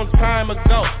smashed a long time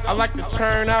ago. I like to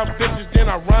turn out bitches, then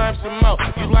I rhyme some more.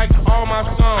 You like all my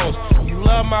songs, you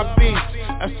love my beats.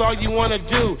 That's all you wanna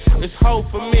do, is hope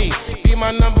for me. Be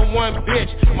my number one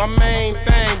bitch, my main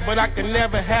thing. But I can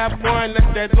never have one,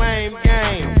 that's that lame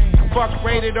game. Fuck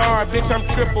rated R, bitch,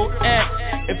 I'm triple X.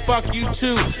 And fuck you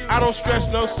too, I don't stress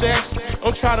no sex.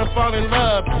 Don't try to fall in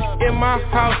love in my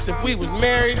house. If we was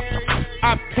married,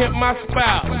 I pimp my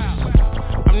spouse.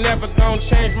 I'm never gonna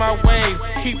change my ways.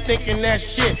 Keep thinking that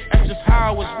shit, that's just how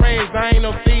I was raised. I ain't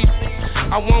no thief,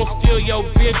 I won't steal your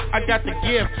bitch. I got the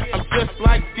gift, I'm just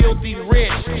like filthy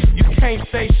rich. You can't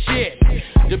say shit.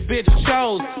 The bitch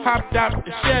chose, hopped out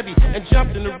the Chevy and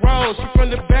jumped in the road. She from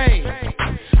the Bay,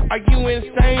 Are you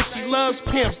insane? She loves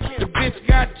pimps. The bitch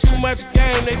got too much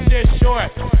game, they just short.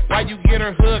 Why you get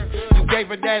her hooked? You gave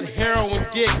her that heroin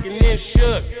dick and then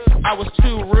shook. I was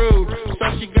too rude,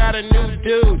 so she got a new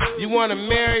dude. You wanna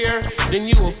marry her? Then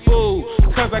you a fool.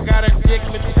 Cause I got her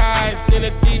dignitized in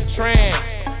a deep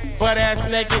trance. Butt ass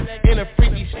naked in a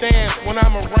freaky stance. When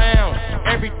I'm around,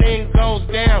 everything goes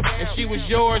down. If she was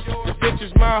yours, the bitch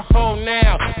is my hoe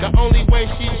now. The only way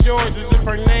she's yours is if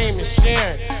her name is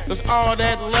Sharon. Cause all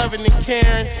that loving and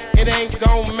caring, it ain't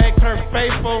gon' make her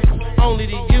faithful. Only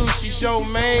to you, she's your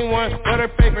main one. But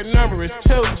her favorite number is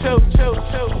 2.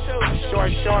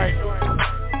 Short.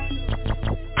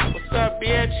 What's up,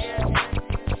 bitch?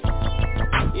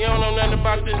 You don't know nothing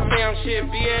about this damn shit,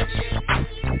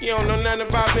 bitch. You don't know nothing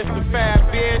about Mr. Fab,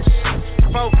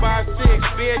 bitch. 4, 5, 6,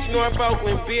 bitch. North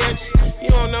Oakland, bitch. You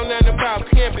don't know nothing about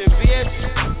pimping,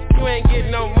 bitch. You ain't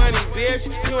getting no money, bitch.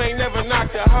 You ain't never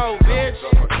knocked a hoe, bitch.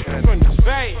 From the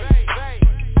space.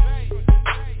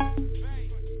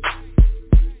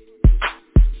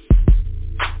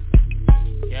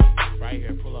 Yep, right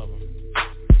here, pull over.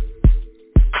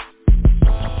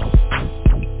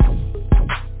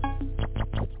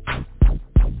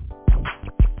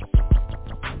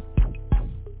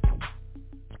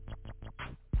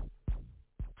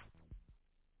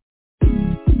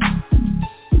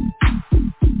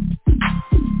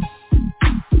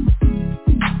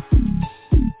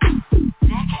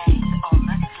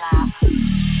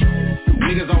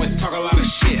 Niggas always talk a lot of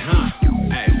shit, huh?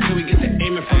 Ay, till we get to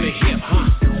aiming from the hip, huh?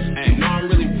 Ay, no, I'm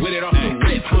really with it off the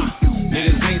rip, huh?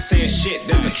 Niggas ain't saying shit,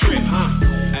 that's a trip, huh?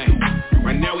 Ay,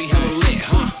 right now we hella lit,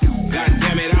 huh? God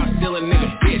damn it, I'll steal a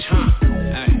nigga bitch, huh?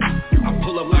 Ay, I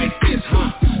pull up like this,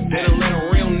 huh? They don't let a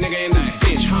real nigga in this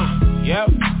bitch, huh? Yep,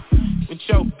 with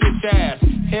your bitch ass.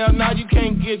 Hell no, you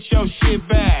can't get your shit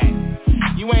back.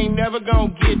 You ain't never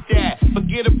gon' get that.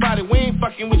 Forget about it, we ain't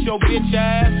fucking with your bitch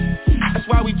ass. That's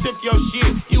why we took your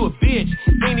shit, you a bitch.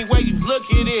 Any way you look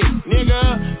at it,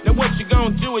 nigga. Now what you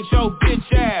gon' do with your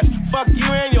bitch ass? Fuck you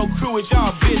and your crew with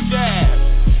y'all bitch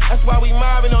ass. That's why we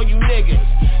mobbing on you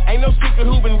niggas. Ain't no secret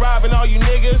who been robbing all you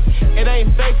niggas. It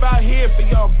ain't safe out here for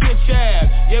y'all bitch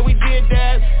ass. Yeah, we did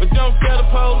that, but don't tell the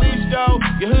police though.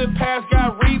 Your hood pass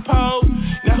got repo.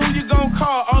 Now who you gon'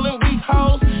 call? All them weak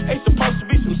hoes? They supposed to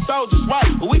be some soldiers,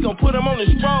 right? But we gon' put them on the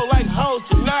stroll like hoes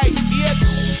tonight,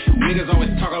 bitch. Niggas always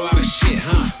talk a lot of shit,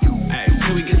 huh? Ay,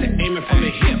 till we get to aiming from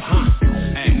the hip, huh?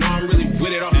 Ay, no, I'm really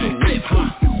with it off the rip, huh?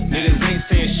 Niggas ain't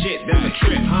saying shit, that's a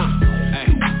trip, huh? Ay,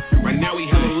 right now we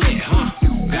hella lit, huh?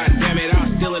 God damn it,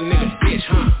 I'll steal a nigga bitch,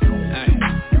 huh? Ay,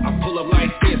 I pull up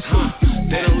like this, huh?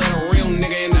 They don't let a real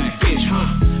nigga in this bitch, huh?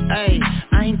 Ay,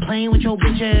 I ain't playing with your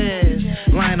bitch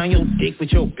ass. Lying on your dick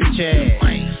with your bitch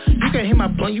ass. You can hit my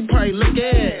blunt, you probably look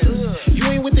ass. You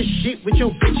ain't with the shit with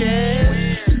your bitch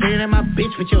ass. Staring at my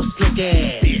bitch with your slick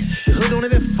ass. The hood don't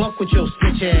even fuck with your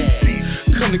snitch ass.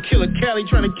 Come to kill a Cali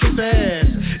trying to kiss her ass.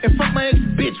 And fuck my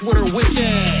ex-bitch with her witch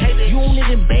ass. You don't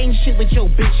even bang shit with your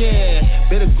bitch ass.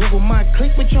 Better Google my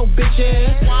click with your bitch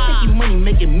ass. Making money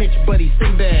making Mitch buddy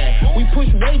say that. We push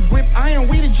weight grip iron,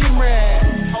 we the gym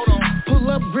rat. Hold on. Pull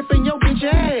up gripping your bitch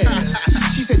ass.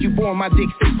 She said you born my dick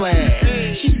Six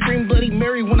Flags. She screamed Bloody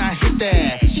Mary when I hit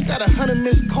that. She got 100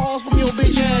 missed calls from your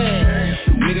bitch ass.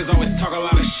 Niggas always talk a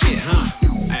lot of shit, huh?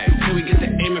 Ay, till we get to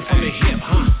aiming from the hip,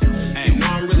 huh? Ay, no,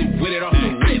 I'm really with it off the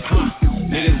rip, huh?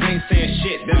 Niggas ain't saying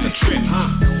shit, that's a trip, huh?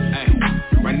 Ay,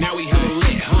 right now we hella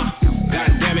lit, huh? God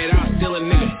damn it, I'll steal a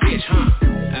nigga bitch, huh?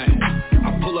 Ay,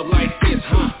 I pull up like this,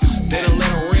 huh? They don't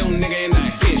let a real nigga in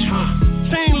this bitch,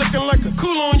 huh? Chain looking like a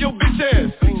cool on your bitch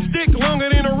ass. Stick longer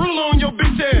than a ruler on your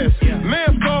bitch ass.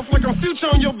 Mask off like I'm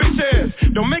Future on your bitch ass.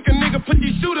 Don't make a nigga put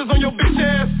these shooters on your bitch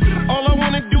ass. All I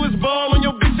wanna do is ball on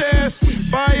your bitch ass.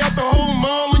 Buy out the whole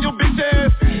mall on your bitch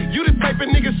ass. You the type of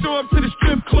nigga show up to the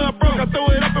strip club broke. I throw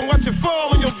it up and watch it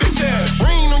fall on your bitch ass.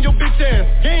 Rain on your bitch ass.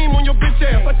 Game on your bitch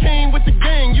ass. I came with the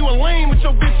gang. You a lame with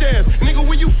your bitch ass. Nigga,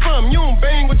 where you from? You don't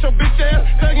bang with your bitch ass.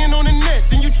 Tugging on the net,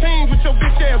 then you change with your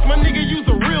bitch ass. My nigga use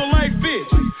a real life bitch.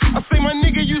 I say my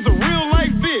nigga use a real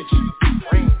life bitch.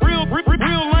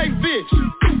 Real life bitch.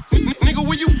 Nigga,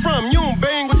 where you from? You don't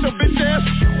bang with your bitch ass.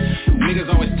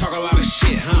 Niggas always talk a lot of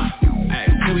shit, huh? Ay,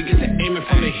 till we get to aiming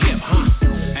from the hip, huh?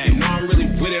 Ay, no, I'm really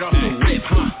with it off the rip,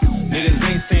 huh? Niggas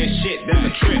ain't saying shit, that's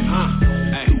a trip, huh?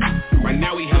 Ay, right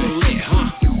now we hella lit,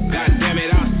 huh? God damn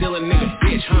it, I'll steal a nigga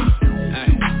bitch, huh? Ay,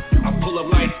 I pull up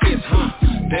like this, huh?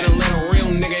 They don't let a real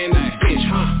nigga in this bitch,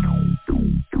 huh?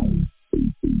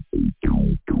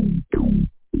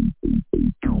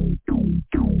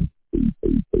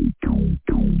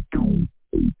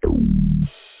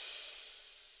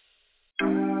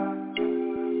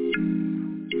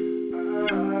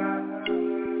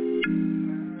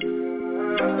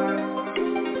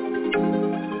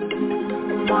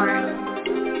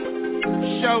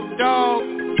 Show dog.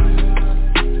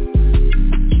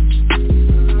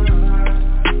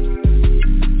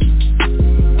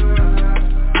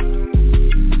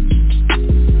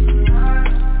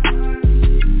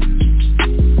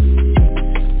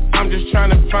 I'm just trying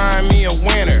to find me a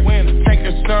winner. Take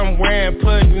her somewhere and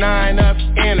put 9 up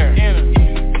in her.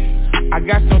 I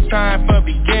got some time for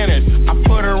beginners. I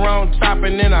put her on top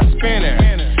and then I spin her.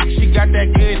 She got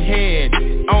that good head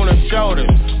on her shoulders.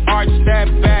 Arch that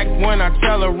back when I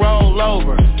tell her roll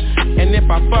over. And if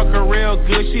I fuck her real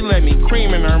good, she let me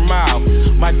cream in her mouth.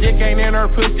 My dick ain't in her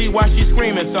pussy, why she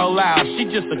screaming so loud? She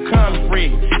just a cum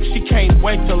freak, she can't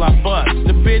wait till I bust.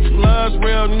 The bitch loves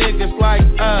real niggas like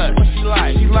us. What she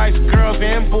like? She likes girls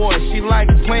and boys, she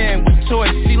likes playing with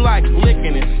toys. She likes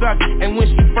licking and sucking. And when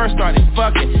she first started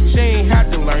fucking, she ain't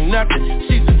had to learn nothing.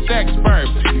 She's a sexpert.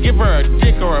 Give her a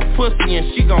dick or a pussy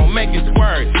and she gon' make it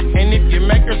squirt. And if you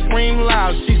make her scream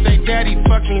loud, she say, daddy,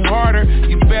 fucking harder.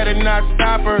 You better not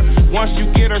stop her. Once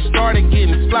you get her started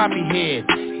getting sloppy head,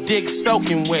 dick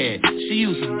soaking wet. She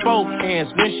uses both hands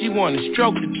when she wanna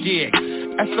stroke the dick.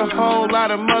 That's a whole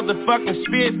lot of motherfucking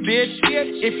spit, bitch.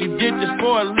 If you did this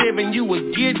for a living, you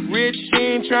would get rich. She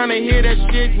ain't tryna hear that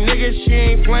shit, nigga, she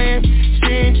ain't playing.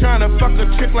 She ain't tryna fuck a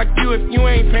trick like you if you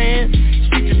ain't paying.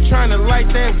 She just tryna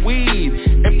light that weed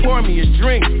and pour me a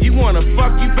drink. You wanna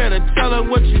fuck, you better tell her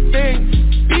what you think,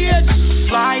 bitch.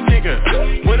 Fly nigga,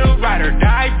 with a ride or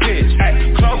die bitch.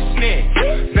 Ay, close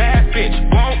knit, bad bitch,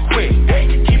 won't quit. Ay,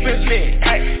 keep it lit,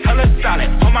 ay, hella solid,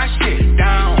 on my shit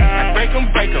down. I break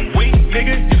 'em, weak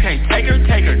niggas, you can't take her,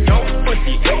 dope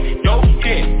pussy, dope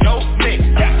dick, dope mix,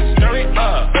 stir it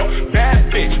up, bad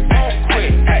bitch, won't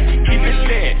quit, ay, keep it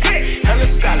lit, hella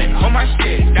solid, on my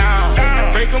shit down.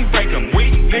 I break 'em,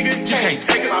 weak niggas, you can't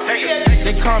take her.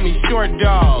 They call me Short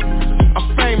Dog,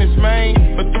 I'm famous, man,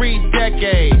 for 3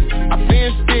 decades. I've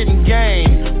been spitting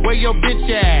game, where your bitch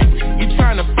at? You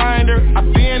tryna find her?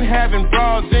 I've been having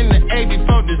bras in the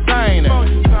A4 designer.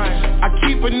 I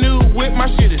keep a new whip, my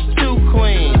shit is too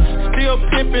clean. Still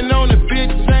pimping on the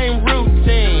bitch, same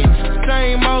routine.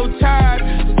 Same old tide,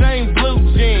 same blue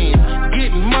jeans.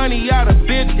 Getting money out of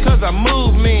bitch cause I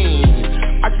move mean.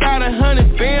 I got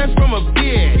 100 bands from a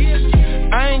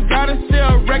bitch. I ain't gotta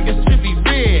sell records to be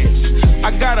rich.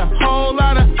 I got a whole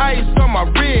lot of ice on my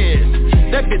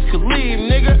wrist. That bitch could leave,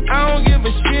 nigga, I don't give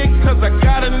a shit. Cause I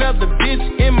got another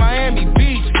bitch in Miami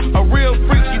Beach. A real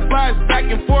freak, she flies back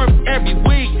and forth every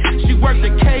week. She works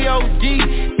at KOD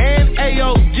and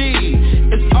AOD.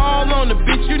 It's all on the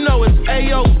bitch, you know it's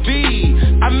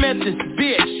AOB. I met this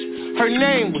bitch, her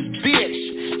name was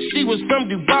Bitch. She was from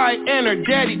Dubai and her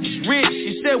daddy was rich.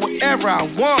 She said whatever I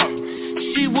want,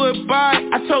 she would buy.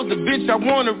 I told the bitch I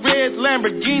want a red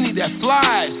Lamborghini that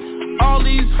flies. All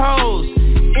these hoes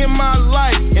in my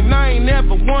life, and I ain't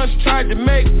never once tried to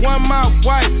make one my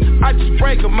wife. I just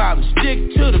break them out and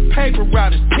stick to the paper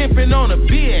route. It's pimping on a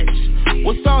bitch.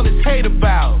 What's all this hate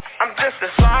about? I'm just a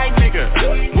fly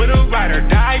nigga with a ride or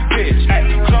die bitch. Ay,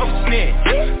 close knit,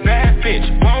 bad bitch,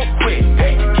 won't quit.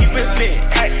 Ay, keep it lit,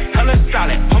 ay, hella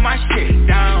solid, put my shit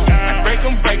down. I break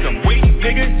 'em, weak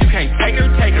niggas, you can't take her,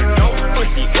 dope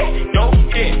pussy,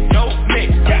 dope dick, dope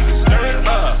mix, stir it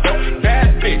up, bad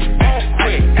bitch, won't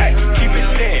quit. Ay, keep it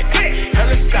lit,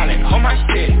 hella solid, hold my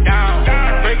shit down. I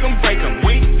break 'em,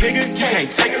 weak niggas, you can't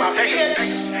take her,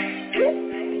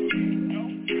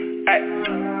 Ay.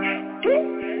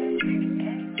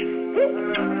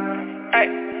 Ay.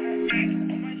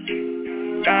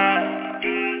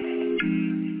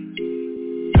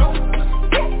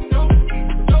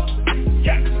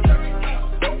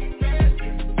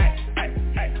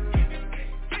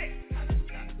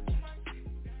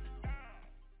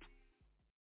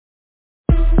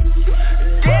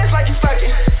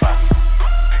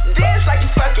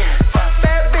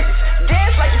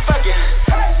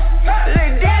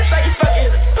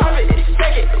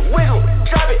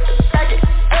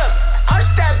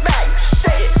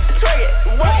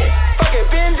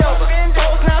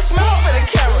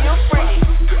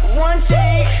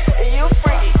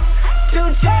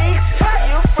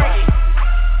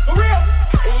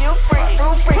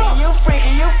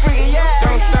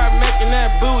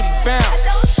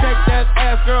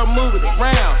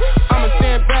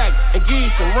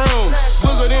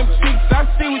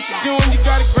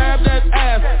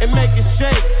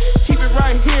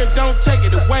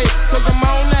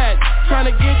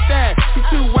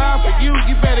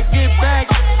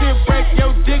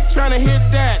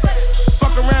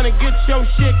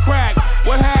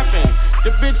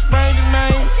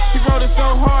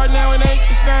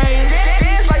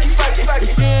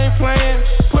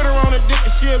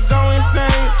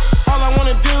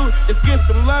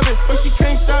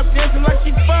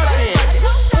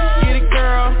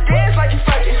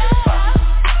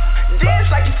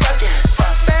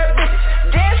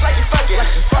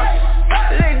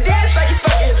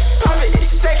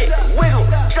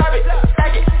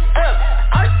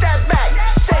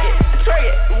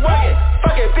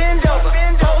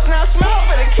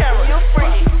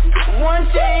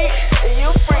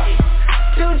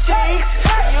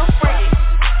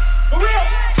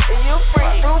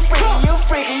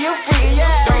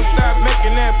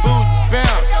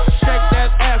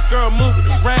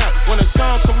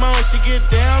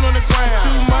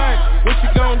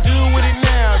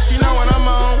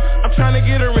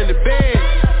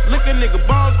 nigga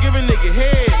balls, give a nigga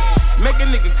head. Make a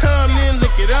nigga come, then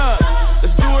lick it up.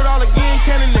 Let's do it all again,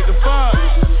 can a nigga fuck?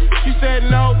 She said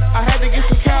no, I had to get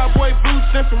some cowboy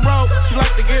boots and some rope. She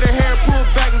like to get her hair pulled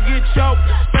back and get choked.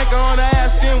 Spank her on her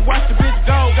ass, then watch the bitch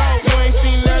go. You ain't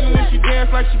seen nothing when she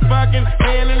dance like she fucking.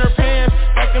 Hand in her pants,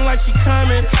 acting like she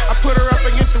coming. I put her up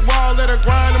against the wall, let her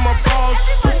grind on my balls.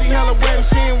 Pussy hella wet and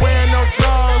she ain't wearing no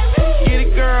drawers. Get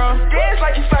it, girl. Dance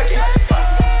like you fucking.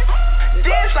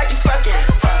 Dance like you fucking.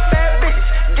 Bad bitches,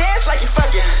 dance like you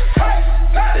fucking.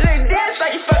 Dance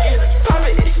like you fucking. Pop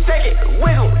it, take it,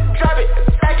 wiggle, drop it,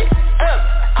 back it up.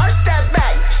 I'll step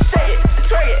back, shake it,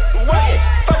 twerk it, work it,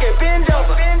 fuck it, bend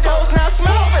over. Pose now,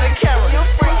 smile for the camera. You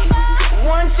freaky.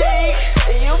 One cheek,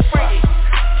 you freaky.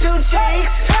 Two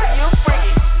cheeks, you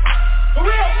freaky.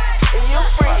 Real, you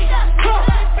freaky. Come.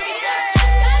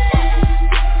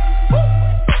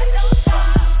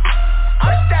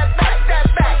 I'll step back, step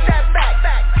back, step back,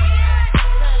 back.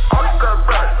 I'll step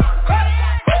back.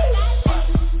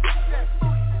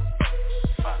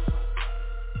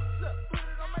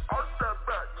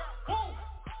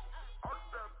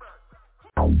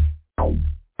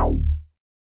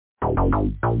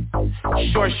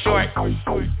 Short.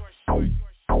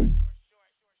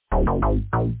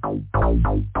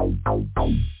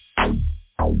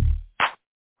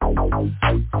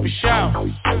 For sure.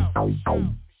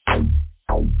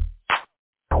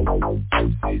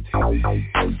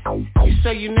 You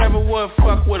say you never would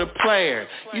fuck with a player.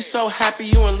 You so happy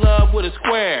you in love with a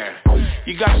square.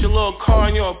 You got your little car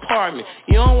in your apartment.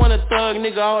 You don't want a thug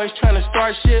nigga always trying to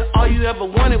start shit. All you ever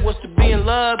wanted was to be in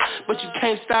love, but you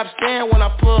can't stop staring when I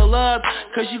pull up,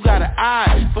 cause you got an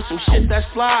eye for some shit that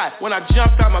slide. When I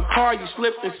jumped out my car, you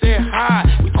slipped and said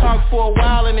hi. We talked for a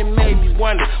while and it made me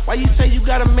wonder why you say you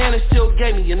got a man and still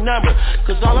gave me your number.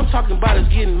 Cause all I'm talking about is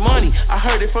getting money. I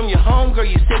heard it from your homegirl,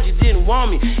 you said you didn't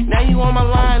want me. Now you on my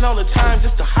line all the time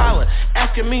just to holler,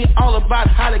 asking me all about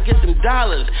how to get them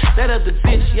dollars. That other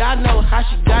bitch, yeah, I know how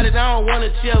she got it. I don't wanna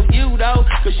tell you though,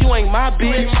 cause you ain't my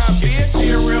bitch. She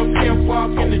a real pimp,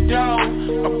 walk in the door.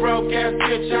 A broke ass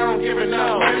bitch, I don't give her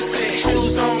no.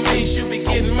 Shoes on me, she'll be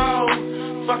getting more.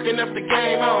 Fucking up the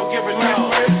game, I don't give her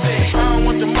no. I don't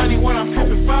want the money when I'm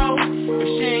pimping for. If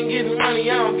she ain't getting money,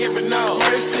 I don't give her no.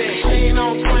 She ain't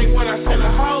on point when I send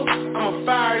a hoe. I'ma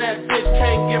fire that bitch,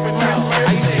 can't give her no.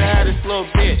 I used to have this little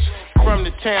bitch from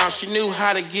the town. She knew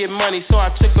how to get money, so I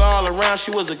took her all around.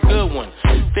 She was a good one.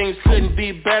 Things couldn't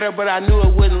be better, but I knew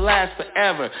it wouldn't last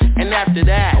forever. And after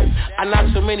that, I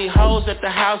knocked so many hoes at the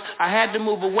house, I had to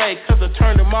move away, cause I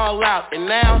turned them all out. And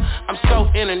now, I'm so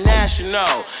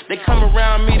international. They come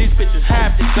around me, these bitches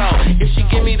have to go. If she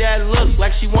give me that look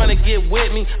like she wanna get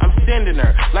with me, I'm sending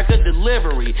her like a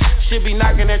delivery. She'll be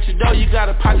knocking at your door, you got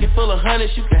a pocket full of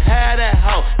hundreds, you can have that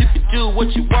hoe. You can do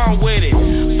what you want with it.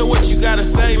 So what you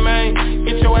gotta say, man?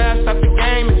 Get your ass out the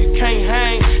game if you can't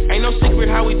hang. Ain't no secret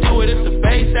how we do it, it's a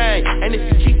base thing. And if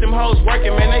you keep them hoes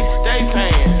working, man, they stay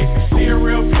paying. If you see a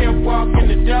real pimp walk in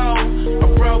the door, a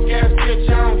broke ass bitch,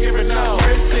 I don't give her no.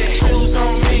 Shoes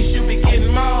on me, she'll be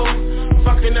getting more.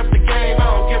 Fucking up the game, I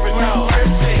don't give her no.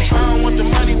 I don't want the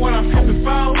money when I'm pimping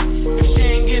for. If she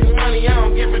ain't getting money, I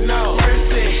don't give her no.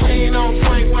 If she ain't on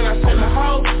point when I send a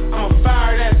hoe, I'ma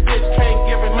fire that bitch, can't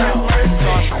give her no. So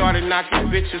I started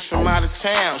knocking bitches from out of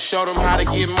town. Showed them how to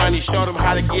get money, showed them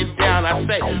how to get down. I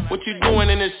say, what you doing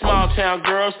in this small town,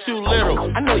 girl? It's too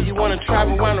little. I know you wanna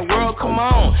travel around the world, come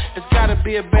on. It's gotta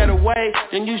be a better way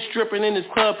than you stripping in this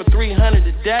club for $300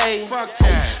 a day. Fuck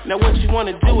that. Now what you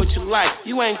wanna do, what you like.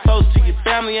 You ain't close to your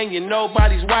family and you're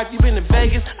nobody's wife. You been to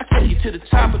Vegas, I take you to the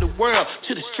top of the world,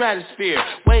 to the stratosphere,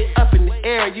 way up in the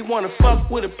air. You wanna fuck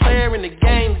with a player in the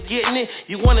game, getting it.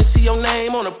 You wanna see your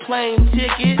name on a plane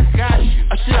ticket. I got you.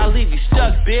 Or should I leave you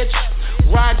stuck, bitch?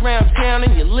 Ride round town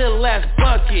in your little ass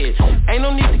bucket. Ain't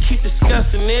no need to keep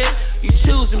discussing it. You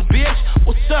choosing, bitch,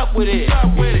 what's up with it?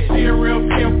 See a real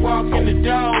pimp walk in the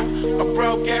door. A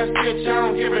broke ass bitch, I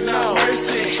don't give her no.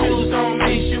 Shoes on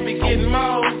me, she'll be getting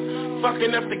more.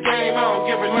 Fucking up the game, I don't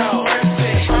give her no.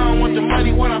 I don't want the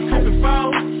money when I'm pimping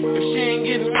for. If she ain't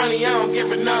getting money, I don't give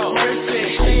her no.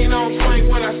 If she ain't on point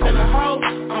when I send a hoe,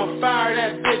 I'ma fire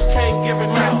that bitch, can't give her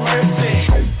no.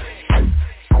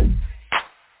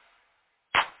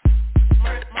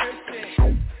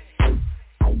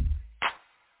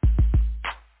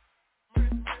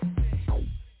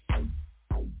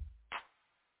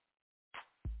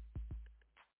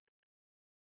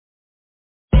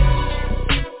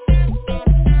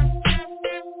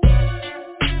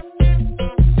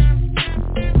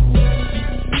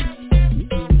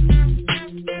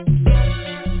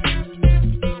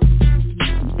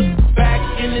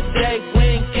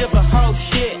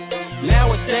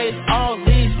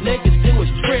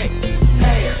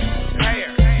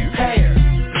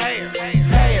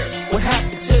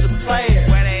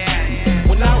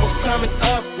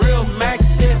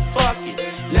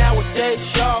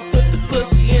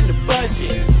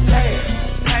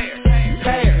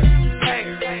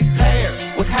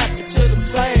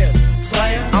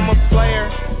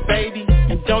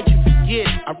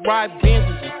 drive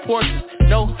Benzes and Porsches,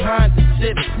 no Honda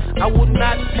Civics. I will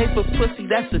not pay for pussy,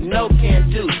 that's a no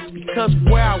can do. Because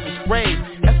where I was raised,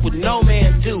 that's what no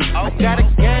man do. I got a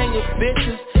gang of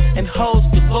bitches and hoes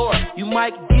galore. You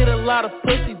might get a lot of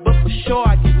pussy, but for sure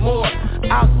I get more.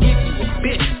 I'll give you a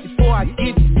bitch before I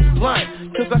give you a blunt.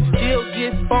 Cause I still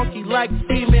get funky like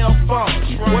female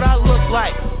funk. What I look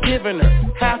like, giving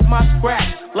her half my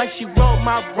scratch, like she wrote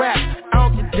my rap. I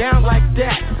don't get down like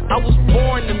that. I was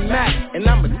born to Mac, and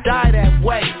I'ma die that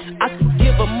way. I could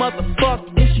give a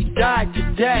motherfucker if she died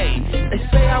today. They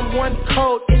say I'm one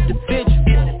cold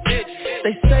individual.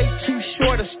 They say too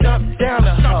short to stump down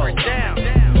a hoe.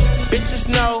 Bitches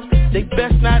know they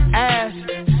best not ask.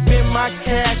 Spend my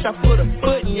cash, I put a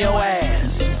foot in your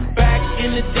ass. Back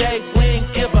in the day, we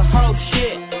ain't give a hoe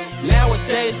shit.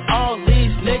 Nowadays, all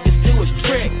these niggas do is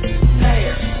trick.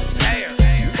 Payer.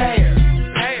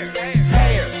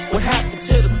 What happened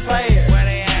to the player?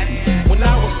 When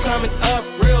I was coming up,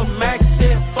 real Max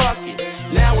said fuck it.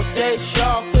 Nowadays,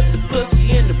 y'all put the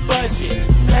pussy in the budget.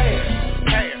 Payer.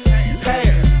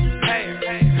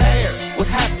 What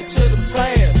happened to the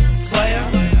player?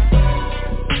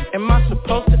 Am I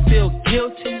supposed to feel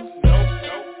guilty?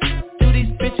 Do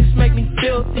these bitches make me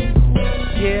filthy?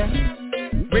 Yeah,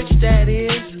 rich that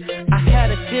is. I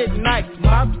had a good night,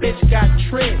 my bitch got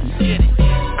tricked.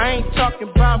 I ain't talking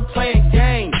about playing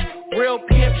games, real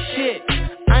pimp shit,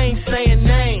 I ain't saying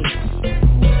names.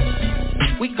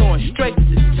 We going straight to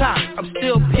the top, I'm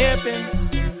still pimping.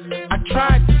 I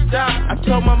tried to stop, I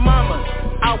told my mama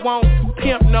I won't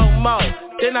pimp no more.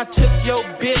 Then I took your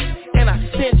bitch and I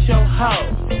sent your hoe.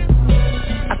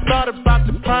 I thought about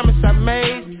the promise I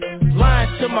made,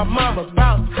 lying to my mama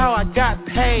about how I got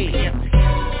paid.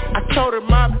 I told her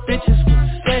my bitches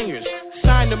were singers,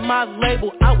 signed to my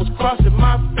label, I was crossing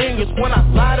my fingers when I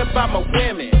lied about my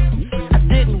women. I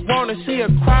didn't wanna see her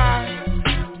cry,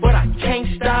 but I can't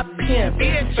stop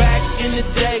pimping. Back in the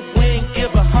day, we ain't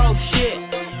give a hoe shit.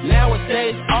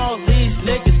 Nowadays, all these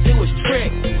niggas do is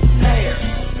trick. Payer.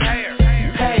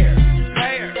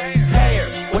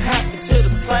 What happened to the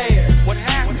player? When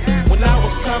I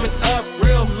was coming up,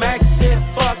 real Max said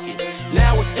fuck it.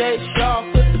 Nowadays, y'all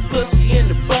put the pussy in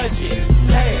the budget.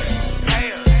 Payer.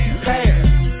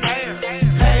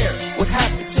 What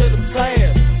happened to the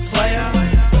player?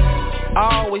 I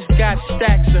always got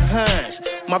stacks of huns.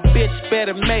 My bitch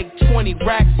better make 20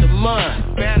 racks a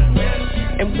month.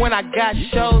 And when I got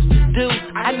shows to do,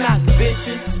 I knock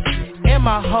bitches and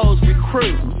my hoes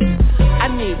recruit. I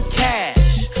need cash,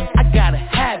 I gotta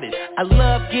have it. I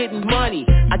love getting money,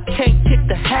 I can't kick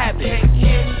the habit.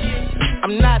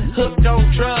 I'm not hooked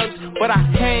on drugs, but I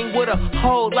hang with a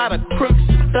whole lot of crooks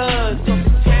and thugs.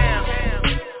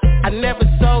 I never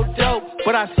sold dope,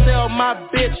 but I sell my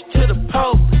bitch to the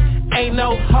Pope. Ain't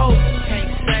no hope,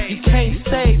 you can't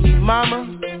save me,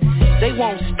 mama. They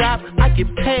won't stop, I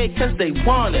get paid cause they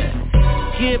want it.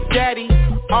 Give daddy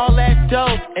all that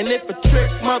dope, and if a trick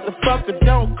motherfucker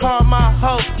don't call my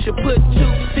hoe, she'll put 2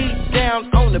 feet down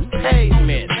on the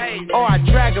pavement, or I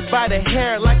drag her by the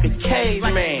hair like a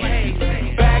caveman.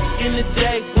 Back in the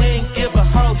day, we ain't give a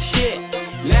hoe shit.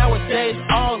 Nowadays,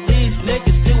 all these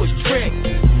niggas do is trick.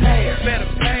 Payer.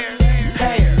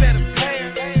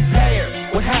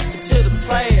 What happened to the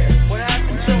player? When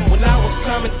I was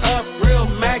coming up, real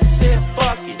Max said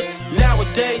fuck it.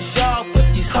 Nowadays, y'all put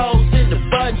these hoes in the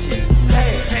budget.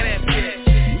 Payer.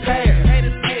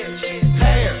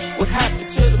 What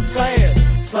happened to the player?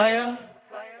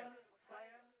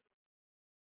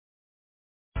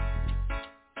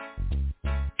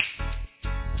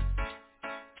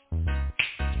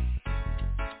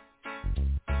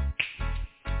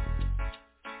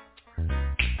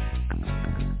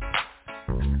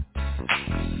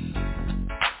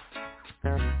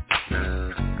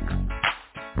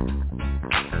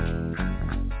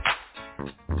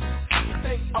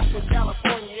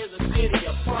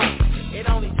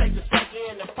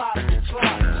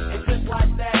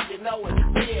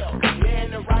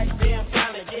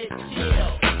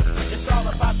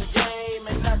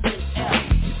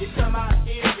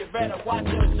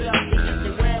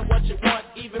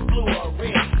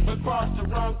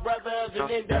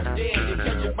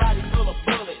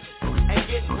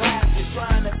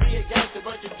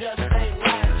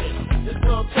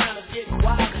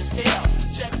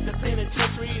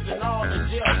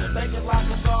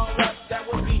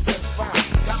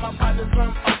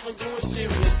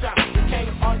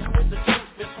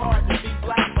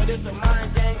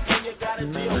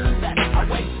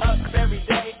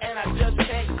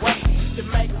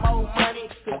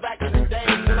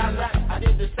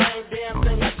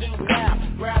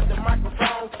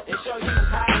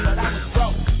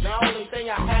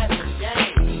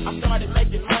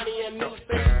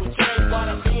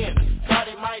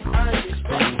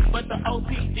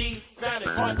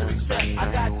 to accept. I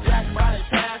got jacked by the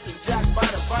pass and jacked by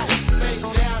the bike. Face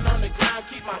down on the ground,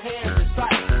 keep my hands in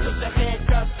sight. Put the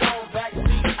handcuffs on,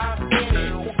 backseat, I'm in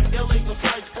it. Illegal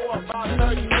search for about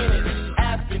 30 minutes.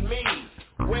 Asking me,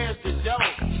 where's the dope?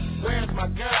 Where's my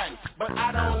gun? But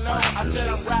I don't know. I said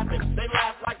I'm rapping. They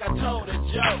laugh like I told a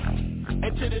joke.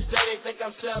 And to this day they think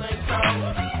I'm selling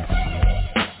coke.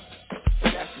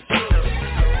 That's the truth.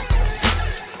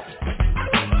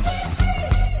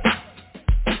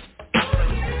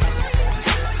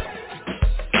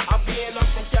 I'm being up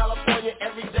from California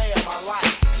every day of my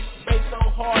life. Bass so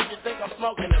hard you think I'm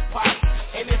smoking a pipe.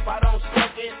 And if I don't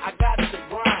smoke it, I got to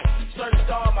grind. Searched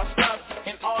all my stuff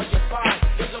and all you find.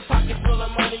 There's a pocket full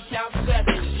of money, count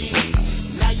 7 G's.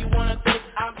 Now you wanna think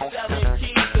I'm selling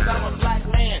keys, cause I'm a black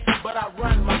man, but I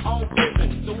run my own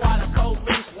business. So why the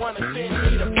police wanna send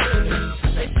me to prison?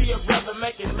 They see a brother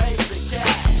making major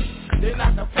cash, they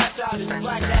knock the patch out his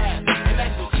black ass, and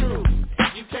that's the truth.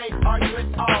 You can't argue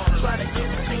at all, trying to get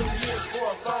 10 years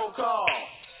for a phone call.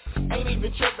 Ain't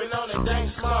even tripping on a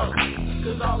dang smoke,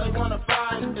 cause all they wanna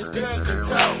find is guns and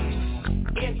coke.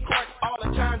 In court all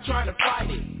the time trying to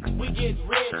fight it. We get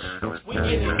rich, we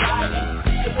get indicted.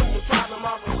 So what's the problem,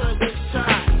 officer, this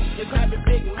time? Is having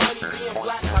big money, being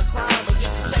black my crime, or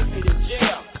just to take me to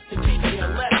jail to teach me a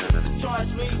lesson? Charge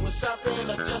me with something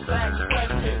or just ask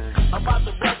questions about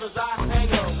the brothers I hang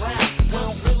around.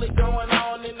 What's really going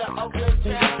on in the Oakland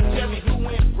town? Tell me who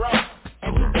went broke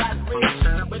and who got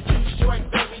rich, but you short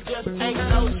baby just ain't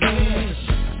no bitch.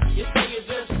 You say you're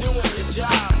just doing your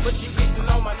job, but you getting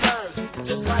on my nerves.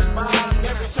 Just like Bob,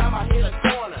 every time I hit a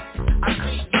corner, I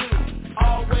see you,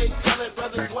 always telling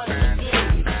brothers what to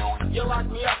do. You lock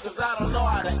me up cause I don't know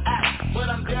how to act, but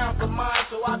I'm down for mine,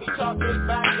 so I be talking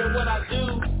back, and what I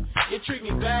do, you treat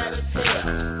me bad as hell.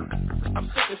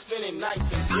 I'm sick of spending nights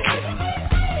in jail,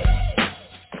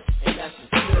 and that's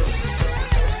the truth.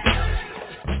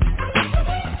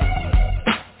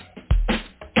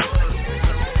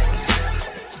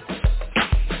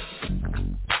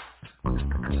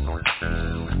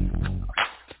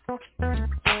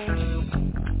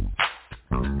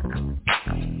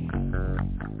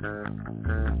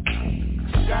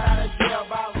 Got out of jail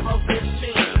about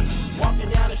 4:15, walking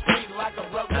down the street like a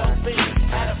broke old thief.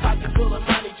 Had a pocket full of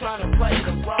money trying to play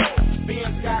the role.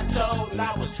 Being got told and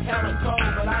I was kinda cold,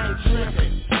 but I ain't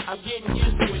tripping. I'm getting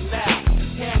used to it now.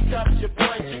 Handcuffed your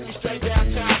boy, took me straight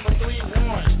downtown for 3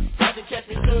 warrants. Had to catch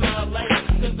me sooner or later,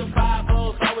 cause the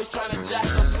 5-0's always trying to jack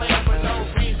the plan for no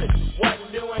reason.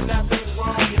 Wasn't doing nothing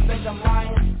wrong, you think I'm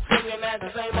lying? Singing that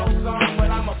same old song, but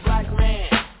I'm a black man,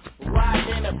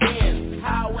 riding in a Benz.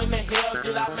 How in the hell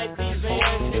did I make these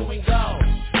ends? Here we go,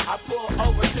 I pull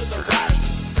over to the right,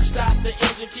 stop the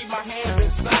engine, keep my hands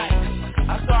in sight.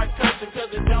 I start cursing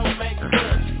cause it don't make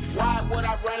sense. Why would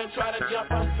I run and try to jump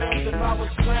a fence if I was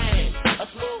trained? A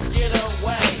smooth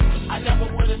getaway, I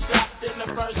never would've stopped in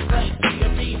the first place. You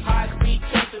be high speed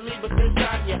chasing me, but this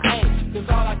time you ain't. Cause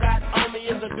all I got on me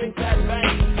is a big fat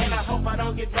bank. And I hope I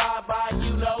don't get robbed by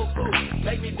you know who.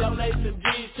 Make me donate some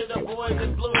G's to the boys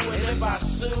in blue. And if I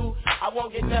sue, I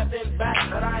won't get nothing back.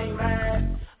 But I ain't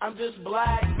mad, I'm just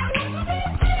black.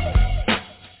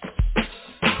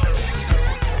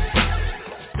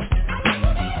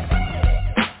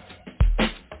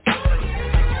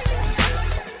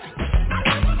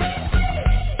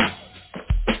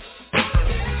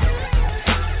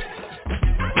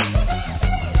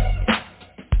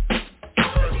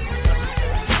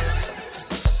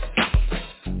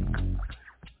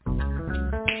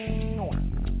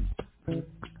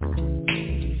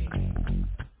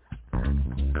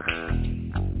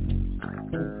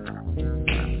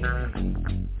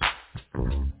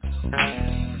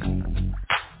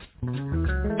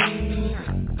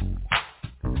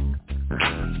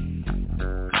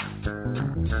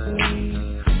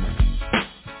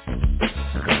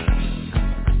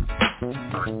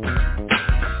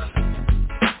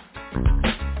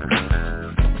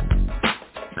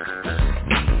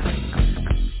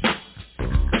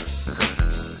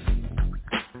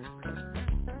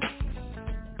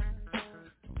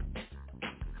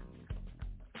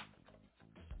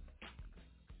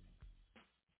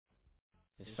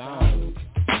 Song.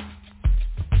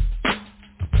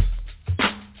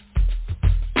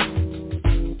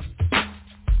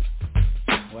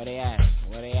 Where they at?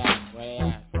 Where they at? Where they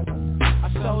at?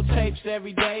 I sold tapes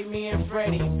every day, me and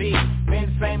Freddie B.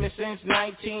 Been famous since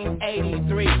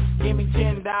 1983. Give me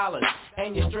 $10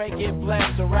 and you straight get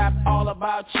blessed. To rap all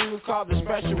about you, call the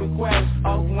special request.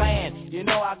 Oakland, you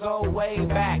know I go way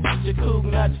back to Coug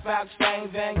Nuts, Falcon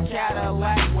Stains, and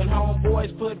Cadillac. When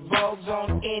homeboys put Vogues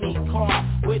on any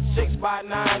car with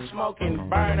 6x9 smoking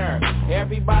burner.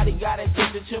 Everybody got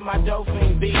addicted to my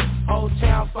doping beat. Whole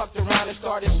town fucked around and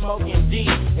started smoking deep.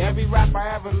 Every rap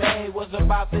I ever made was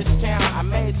about this town. I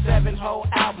made 7 whole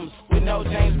albums with no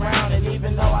James Brown, and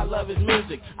even though I love his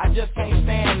music, I just can't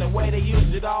stand the way they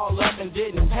used it all up and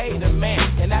didn't pay the man.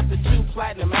 And after 2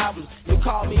 platinum albums, you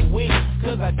call me weak,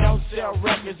 cause I don't sell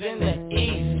records in the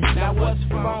East. Now what's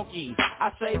funky?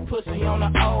 I say pussy on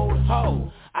an old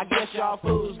hoe. I guess y'all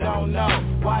fools don't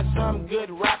know why some good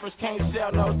rappers can't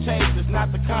sell no tapes. It's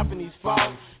not the company's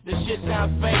fault. This shit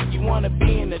sounds fake. You wanna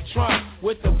be in the trunk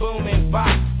with the booming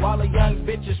box while the young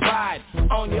bitches ride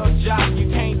on your jock.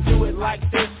 You can't do it like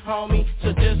this, homie,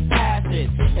 so just pass it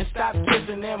and stop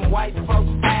kissing them white folks'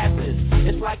 asses.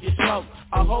 It's like you smoke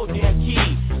a whole damn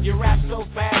key. You rap so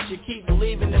fast, you keep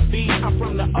believing the beat. I'm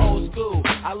from the old school.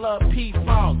 I love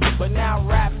P-Funk, but now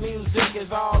rap music is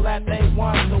all that they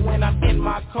want. So when I'm in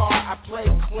my car, I play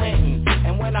Clinton,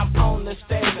 and when I'm on the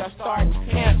stage, I start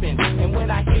camping. And when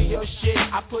I hear your shit,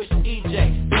 I push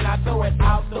eject, then I throw it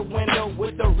out the window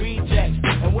with the rejects.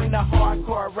 And when the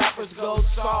hardcore rappers go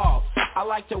soft, I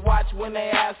like to watch when they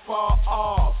ass fall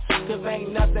off, cause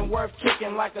ain't nothing worth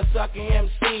kicking like a sucker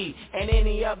MC. And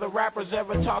any other rappers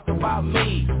ever talk about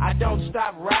me, I don't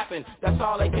stop rapping, that's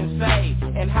all they can say.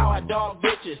 And how I dog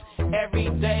bitches every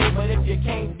day, but if you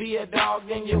can't be a dog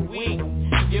then you're weak.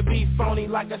 You be phony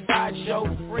like a sideshow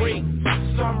freak.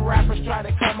 Some rappers try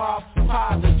to come off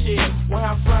positive. Where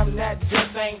I'm from, that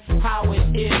just ain't how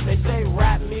it is. They say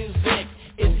rap music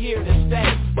is here to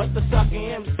stay, but the sucker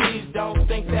MCs don't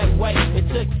think that way. It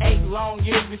took 8 long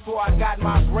years before I got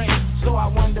my break, so I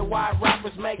wonder why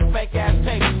rappers make fake ass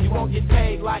tapes. You won't get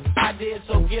paid like I did,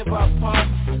 so give up, punk.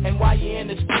 And while you're in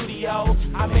the studio,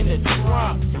 I'm in the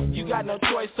trunk. You got no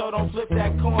choice, so don't flip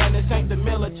that coin. This ain't the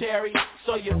military,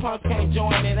 so your punk can't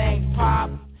join. It ain't pop,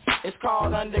 it's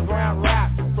called underground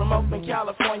rap. From Oakland,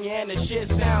 California, and the shit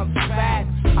sounds fat.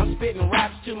 I'm spitting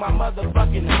raps to my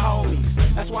motherfucking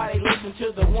homies. That's why they listen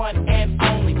to the one and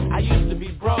only. I used to be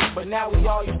broke, but now we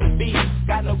all used to be.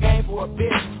 Got no game for a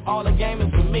bitch, all the game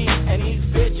is for me. And these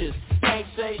bitches can't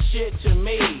say shit to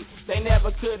me. They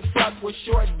never could fuck with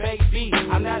Short Baby.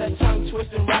 I'm not a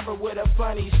tongue-twisting rapper with a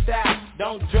funny style.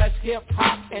 Don't dress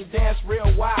hip-hop and dance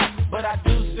real wild, but I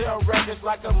do sell records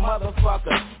like a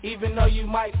motherfucker. Even though you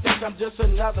might think I'm just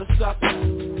another sucker,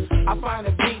 I find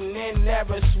a beat and then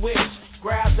never switch.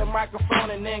 Grab the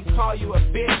microphone and then call you a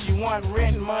bitch. You want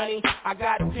rent money? I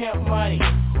got pimp money.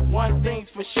 One thing's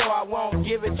for sure, I won't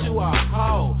give it to a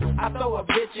hoe. I throw a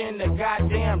bitch in the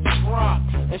goddamn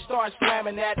trunk and start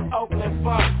slamming that Oakland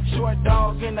funk. Short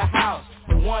dog in the house,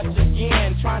 once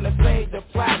again, trying to fade the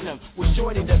platinum with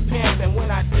Shorty the pimp. And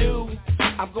when I do,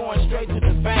 I'm going straight to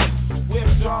the bank,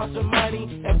 withdraw some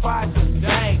money and buy some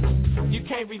dank. You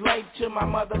can't relate to my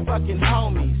motherfucking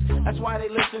homies, that's why they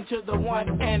listen to the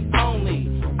one and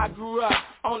only. I grew up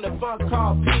on the funk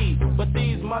called P, but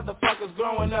these motherfuckers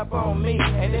growing up on me.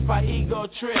 And if I ego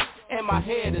trip and my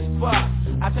head is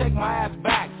fucked, I take my ass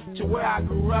back to where I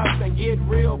grew up and get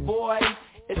real, boy.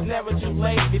 It's never too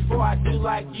late before I do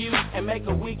like you and make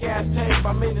a weak ass tape.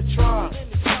 I'm in the trunk.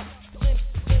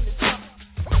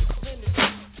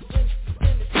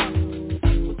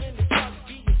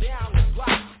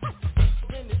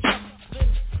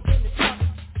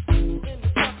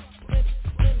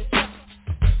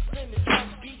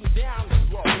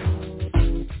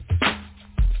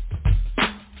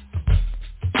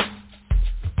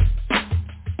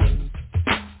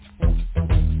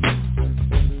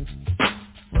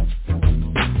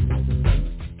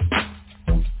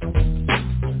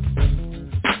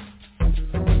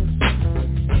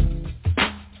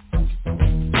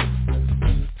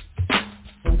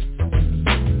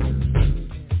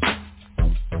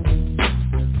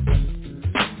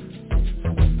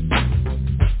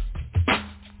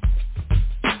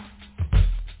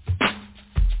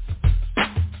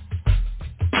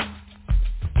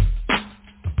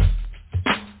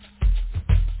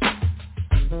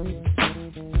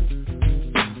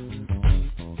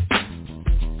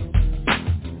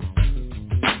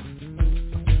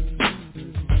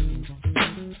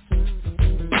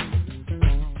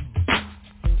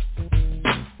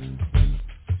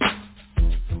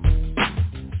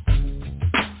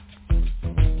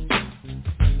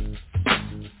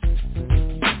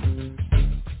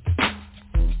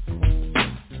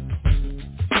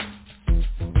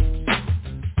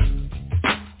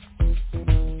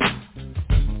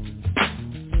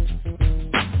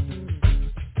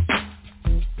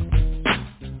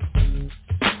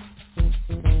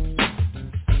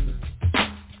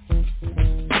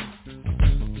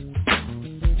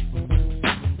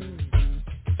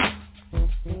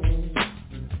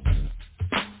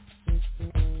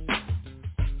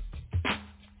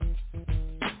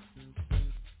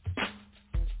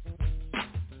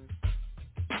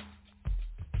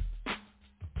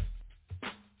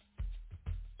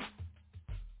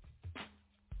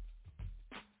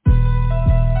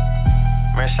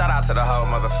 shout out to the whole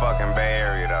motherfucking Bay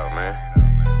Area though, man.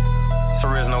 It's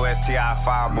original STI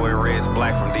Fireboy Reds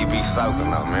Black from DB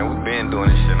Soaking though, man. We been doing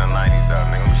this shit in the 90s though,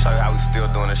 nigga. Let me show you how we still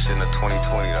doing this shit in the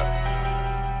 2020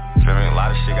 though. Feel me? A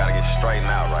lot of shit gotta get straightened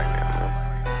out right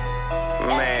now,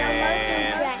 man.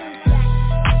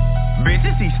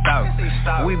 Bitches, he stoked.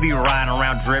 We be riding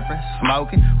around dripping,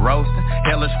 smoking, roasting.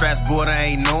 Hella stress border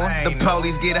ain't knowing. The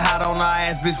police get hot on our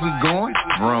ass, bitch, we going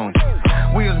vroom.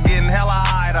 We was getting hella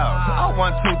high though.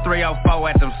 1, 2, 3, 4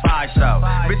 at them sideshows.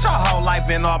 Bitch, our whole life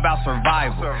been all about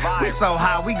survival. We so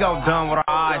high, we go dumb with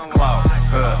our eyes closed.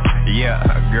 Yeah,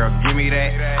 girl, give me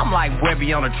that. I'm like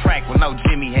Webby on the track with no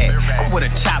Jimmy hat. I'm with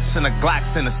the chops and the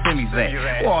Glocks and the semis at.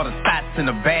 Where all the thoughts and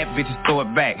the bad bitches throw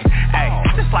it back. Hey,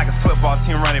 just like a football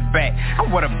team running back.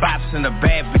 I'm with the bops and the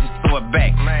bad bitches throw it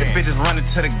back. The bitches running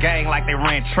to the gang like they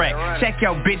ran track. Check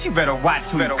your bitch, you better watch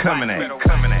who you coming at.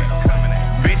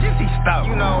 Bitches, he stoked.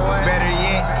 You know what? Better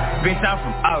yet, bitch, I'm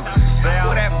from Oakland.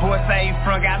 Where that boy say he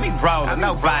from, got me rolling.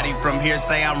 Nobody from here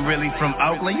say I'm really from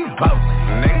Oakland. You both,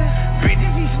 nigga.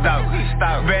 Bitches, he stoked.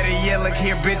 Better yet, look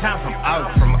here, bitch, I'm from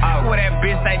Oakland. Where that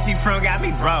bitch say she from, got me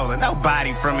rolling.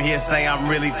 Nobody from here say I'm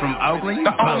really from Oakland.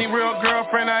 The only real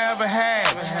girlfriend I ever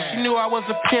had. She knew I was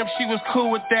a pimp, she was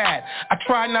cool with that. I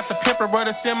tried not to pimp her, but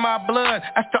it's in my blood.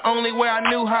 That's the only way I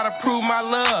knew how to prove my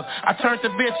love. I turned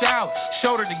the bitch out,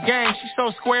 showed her the game. She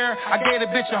so square, I gave the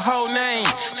bitch a whole name.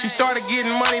 She started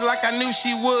getting money like I knew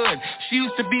she would. She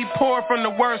used to be poor from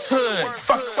the worst hood.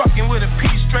 Fucking with a P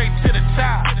straight to the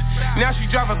top. Now she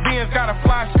drive a Benz, got a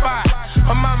fly spot.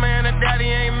 Her mama and her daddy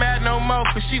ain't mad no more,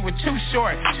 cause she was too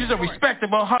short. She's a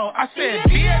respectable hoe. I said,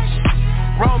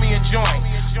 bitch, roll me a joint,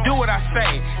 do what I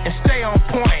say, and stay on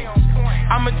point.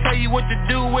 I'ma tell you what to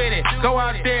do with it. Go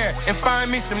out there and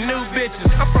find me some new bitches.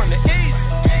 I'm from the east.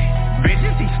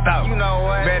 Bitches, he stoked. You know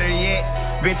what? Better yet,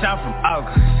 bitch, I'm from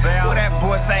Oakland. Where that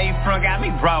boy say he from, got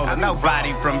me rolling.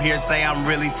 Nobody from here say I'm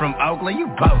really from Oakland. You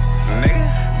both,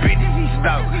 nigga. Bitches, he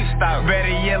stoked. Better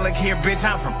yet, look here, bitch,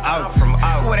 I'm from Oakland.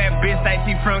 Where that bitch say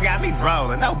she from, got me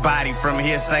rolling. Nobody from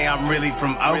here say I'm really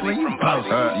from Oakland. You both.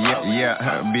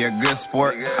 Be a good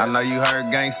sport. I know you heard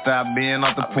gangsta, I been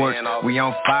off the porch. We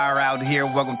on fire out here.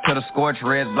 Welcome to the scorch.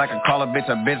 Reds Black, I call a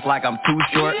bitch like I'm too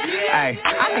short. Hey,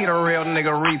 I need a real nigga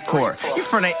report. You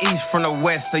from the east, from the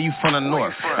west, so you from the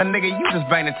north. A nigga, you just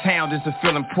bang the town just to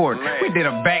feel important. We did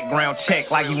a background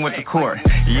check like you went to court.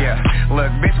 Yeah,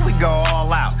 look, bitch, we go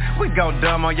all out. We go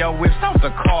dumb on your whip, stomp the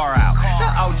car out. The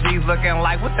OG's looking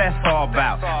like, what that's all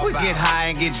about? We get high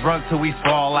and get drunk till we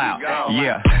fall out.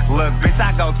 Yeah, look, bitch,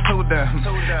 I go too dumb.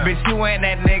 Bitch, you ain't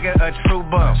that nigga a true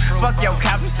bum. Fuck your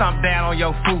couch, you something down on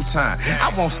your futon.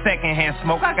 I want secondhand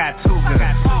smoke, I got 2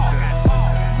 guns.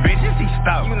 Bitches, he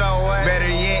stoked. You know what? Better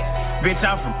yet, bitch,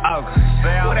 I'm from Oakland.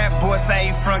 Where that boy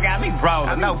say he from, got me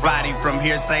rolling. Nobody from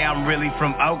here say I'm really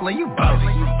from Oakland. You both.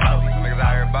 Niggas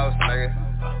out here boasting, nigga.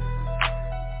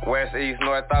 West, East,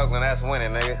 North Oakland, that's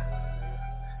winning, nigga.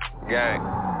 Gang.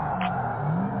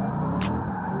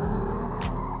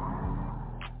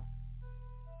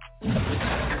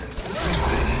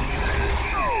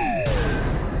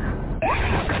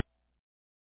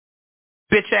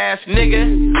 Bitch ass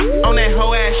nigga, on that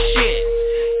hoe ass shit.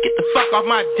 Get the fuck off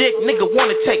my dick, nigga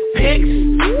wanna take pics.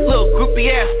 Little groupie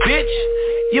ass bitch.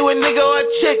 You a nigga or a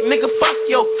chick, nigga fuck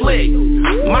your flick.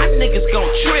 My niggas gon'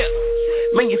 trip.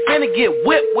 Man, you finna get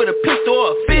whipped with a pistol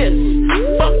or a fist.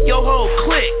 Fuck your whole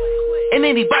clique. And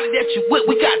anybody that you with,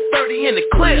 we got 30 in the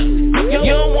clip.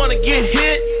 You don't wanna get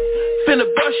hit. Finna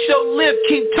bust your lip,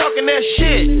 keep talking that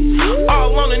shit.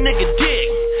 All on a nigga dick.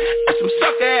 That's some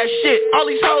sucker ass shit. All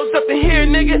these hoes up in here,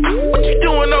 nigga. What you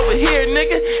doing over here,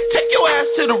 nigga? Take your ass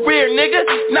to the rear, nigga.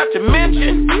 Not to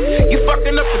mention, you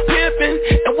fucking up the pimpin',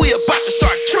 and we about to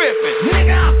start tripping.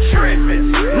 Nigga, I'm tripping.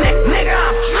 Nigga,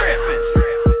 I'm tripping.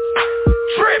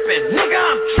 Tripping, nigga,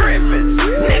 I'm tripping.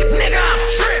 Nigga, I'm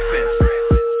tripping.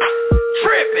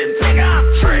 Tripping, nigga, I'm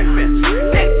tripping.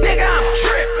 Nigga, I'm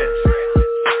tripping.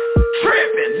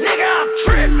 Tripping, nigga, I'm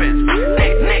tripping.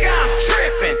 Nigga, I'm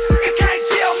tripping. You can't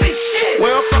tell me shit. We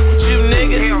don't fuck with you,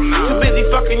 nigga. Too busy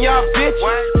fucking y'all bitch.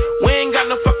 We ain't got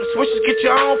no fucking switches. Get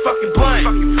your own fucking blunt.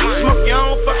 Smoke your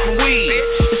own fucking weed.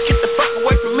 Just get the fuck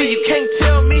away from me. You can't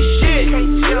tell me shit.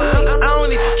 I don't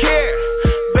even care.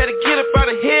 Better get up out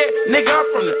of here. Nigga, I'm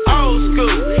from the old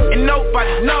school. And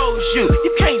nobody knows you.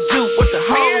 You can't do what the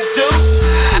hoes do.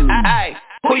 Hey,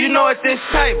 who you know at this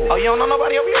table? Oh, you don't know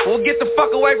nobody over here? Well, get the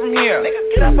fuck away from here. Nigga,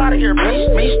 get up out of here,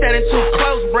 man. Man, you standing too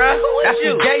close, bruh. That's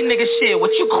some gay nigga shit.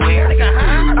 What you queer? Nigga,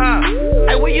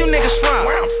 hey, where you niggas from?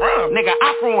 Where I'm from? Nigga,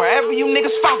 I'm from wherever you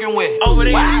niggas fucking with. Over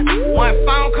there. What? One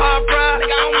phone call, bruh.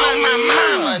 Nigga, I'm on my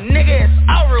mama. Nigga, it's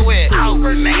over with.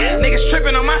 Over, nigga. Niggas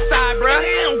tripping on my side, bruh. I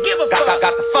don't give a fuck.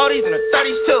 Got the 40s and the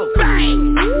 30s too.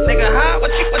 Bang. Nigga, huh?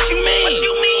 What you mean? What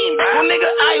you mean, bruh? Well, nigga,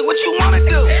 what you wanna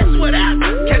do? That's what I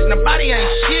do. Catching the body ain't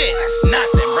shit. That's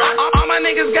nothing, bruh. All my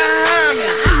niggas got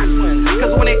Hyman.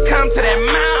 Cause when it comes to that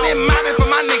mobbing for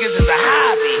my niggas is a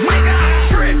hobby. Nigga, I'm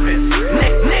trippin'.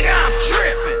 Nigga, I'm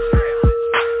trippin'.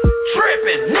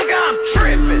 Nigga, I'm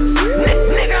trippin'.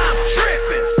 Nigga, I'm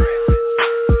trippin'.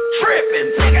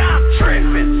 Nigga, I'm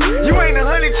trippin'. You ain't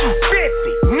 100, you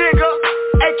 50, nigga.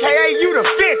 AKA you the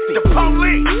 50. The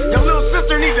police. Your little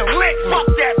sister needs a lick. Fuck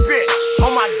that bitch.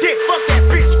 On my dick, fuck that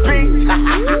bitch, B.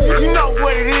 You know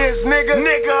what it is, nigga.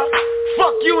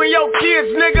 Fuck you and your kids,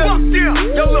 nigga. Fuck them.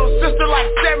 Your little sister like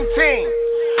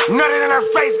 17. Nutted in her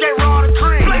face, gave her all the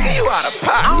cream. Nigga, you out of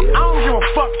pocket. I don't give a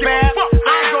fuck, man.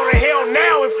 I go to hell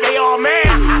now if they all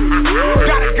mad.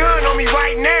 Got a gun on me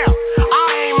right now.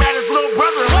 I aim at his little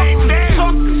brother and lay him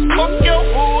down. Fuck your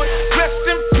hood, rest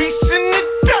in peace in the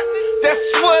dirt. That's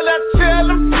what I tell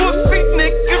them pussy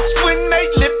niggas when they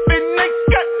lip in they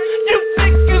gut. You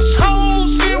niggas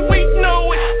hoes and we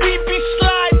know it. We be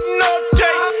sliding all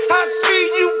day. I see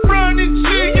you running,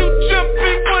 see you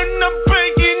jumping when I'm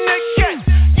banging that cat.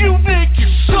 You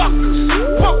niggas suckers,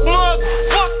 fuck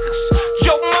motherfuckers.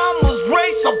 Your mama's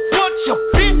raised a bunch of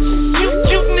bitches.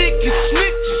 You niggas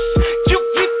snitches. You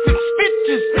get them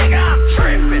stitches. Nigga, I'm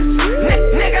trippin'.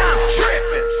 Nigga, I'm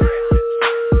trippin'.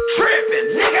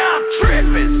 Nigga, I'm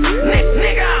trippin'.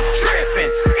 Nigga, I'm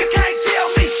trippin'. You can't tell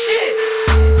me shit.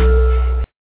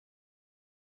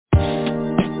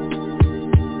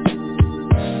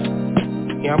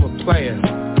 Yeah, I'm a player.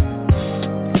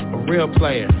 A real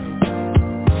player.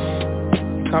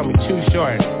 Call me Too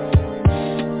Short.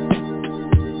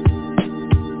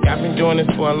 Yeah, I've been doing this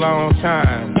for a long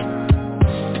time.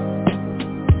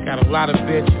 Got a lot of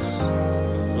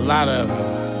bitches. A lot of them.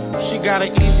 She got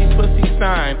an easy pussy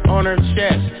sign on her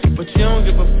chest, but you don't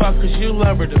give a fuck cause you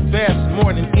love her the best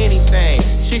more than anything.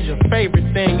 She's your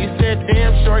favorite thing. You said,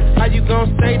 damn Short, how you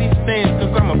gon' say these things?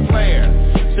 Cause I'm a player,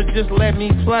 so just let me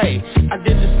play. I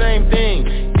did the same thing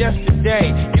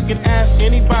yesterday. You can ask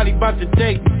anybody about the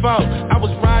day before. I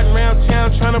was riding around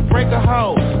town trying to break a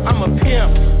hoe. I'm a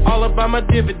pimp, all about my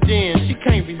dividends. She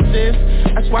can't resist,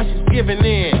 that's why she's giving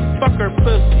in. Fuck her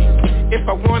pussy. If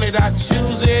I want it, I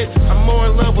choose it. I'm more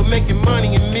in love with making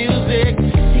money and music.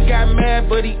 He got mad,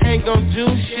 but he ain't gon' do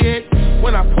shit.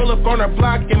 When I pull up on her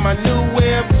block in my new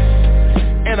whip,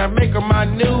 and I make her my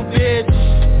new bitch.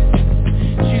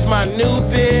 She's my new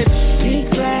bitch. Be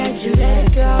glad you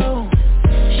let go.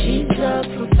 She's a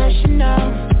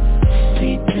professional.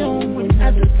 Be doing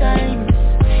other things,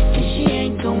 and she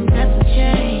ain't gon' never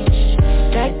change.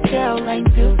 That girl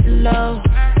ain't built to love.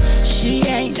 She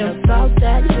ain't about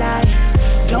that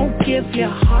life. Don't give your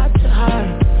heart to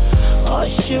her, or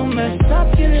she'll mess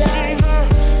up your life.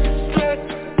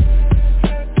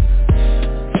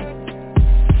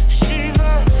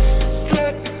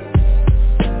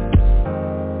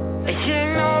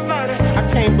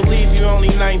 I can't believe you're only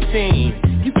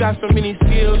 19. You got so many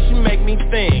skills, you make me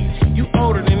think. You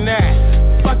older than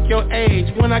that. Fuck your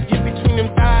age. When I get between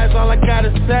them thighs, all I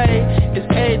gotta say is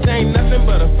age ain't nothing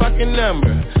but a fucking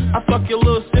number. I fuck your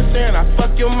little sister and I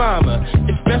fuck your mama.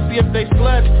 Especially if they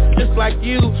sluts, just like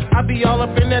you. I be all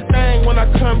up in that thing when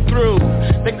I come through.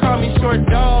 They call me Short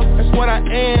Dog, that's what I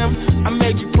am. I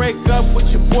made you break up with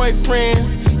your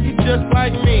boyfriend. You just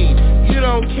like me, you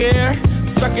don't care.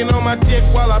 Sucking on my dick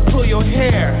while I pull your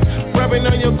hair. Rubbing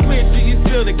on your clit, do you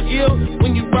feel the guilt?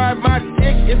 When you ride my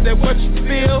dick, is that what you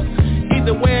feel?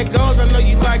 Either way it goes, I know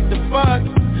you like the fuck,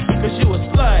 cause you a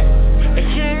slut.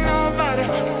 You know about it.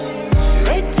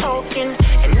 They talking,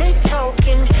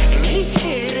 and he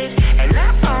hit it. And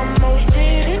I almost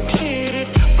didn't hit it,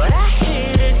 but I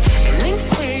hit it, and then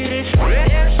quit it.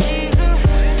 Yeah, she's a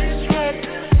slut.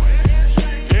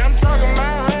 Yeah, I'm talking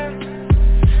about her.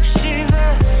 She's a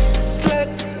slut.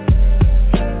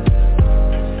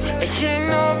 You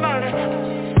know about it.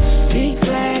 Be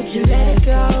glad you let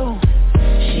go.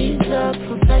 She's a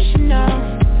professional.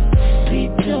 Be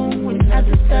doing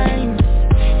other things,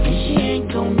 and she ain't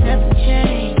gon' never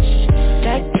change.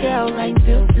 That girl ain't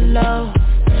built to love.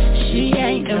 She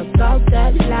ain't about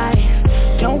that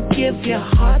life. Don't give your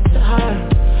heart to her,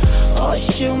 or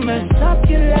she'll mess up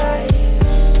your life.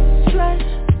 Slut,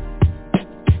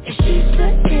 and she's the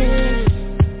illest.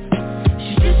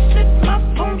 She just took my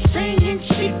phone saying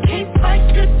she can't fight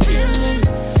the feeling.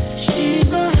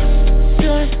 She's a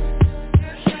slut.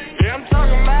 Yeah, I'm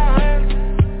talking about her.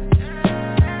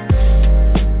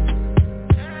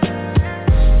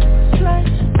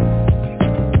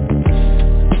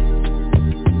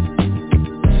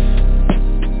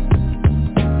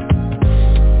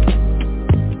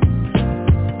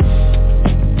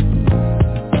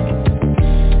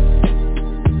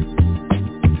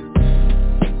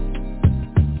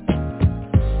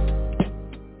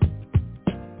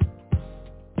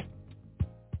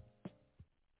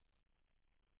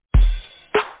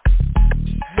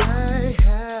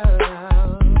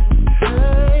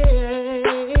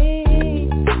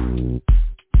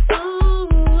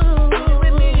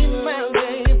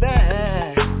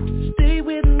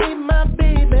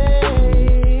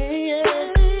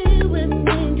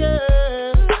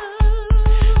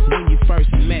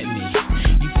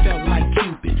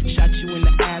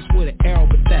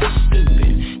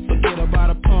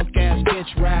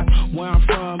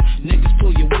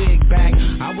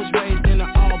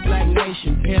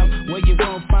 fam, where you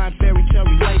won't find fairy tale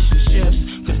relationships.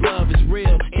 Cause love is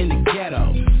real in the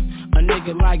ghetto. A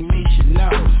nigga like me should know.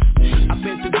 I've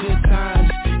been through good times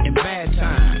and bad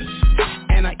times,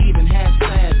 and I even had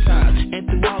sad times. And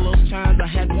through all those times I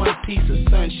had one piece of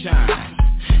sunshine,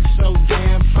 so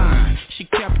damn fine. She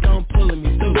kept on pulling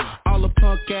me through all the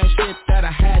punk ass shit that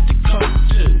I had to cope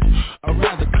to, or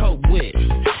rather cope with.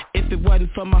 If it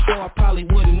wasn't for my hoe, I probably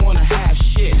wouldn't wanna have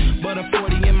shit. But a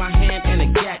 40 in my hand and a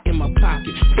gat in my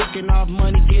pocket, fucking off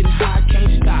money, getting high,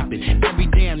 can't stop it every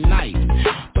damn night.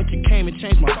 But you came and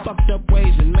changed my fucked up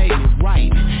ways and made it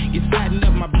right. You fatten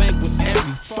up my bank with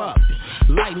every fuck,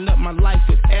 lighten up my life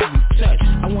with every touch.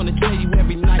 I wanna tell you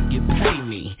every night you pay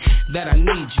me that I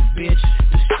need you, bitch,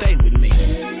 to stay with me.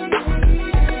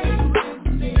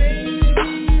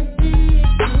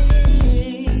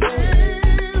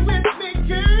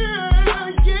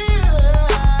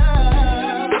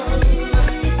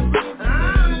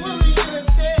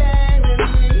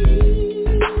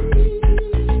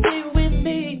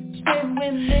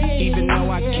 Even though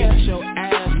I kicked your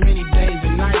ass many days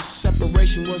and nights,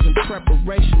 separation wasn't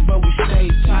preparation, but we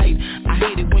stayed tight. I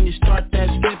hate it when you start that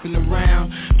sniffing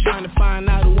around, trying to find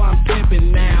out who I'm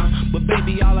pimping now. But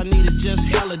baby, all I need is just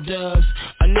hella dubs.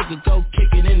 A nigga go kick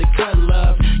it in the cut,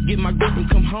 love. Get my grip and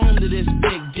come home to this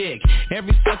big dick.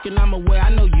 Every second I'm away, I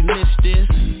know you miss this.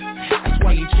 That's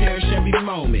why you cherish every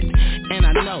moment. And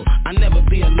I know I'll never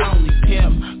be a lonely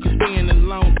pimp, cause being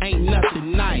alone ain't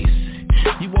nothing nice.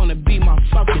 You wanna be my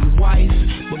fucking wife,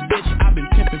 but bitch, I've been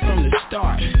pimping from the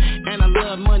start. And I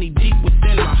love money deep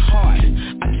within my heart.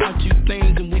 I taught you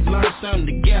things and we learned something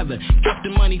together. Kept the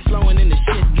money flowing and the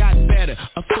shit got better.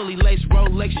 A fully laced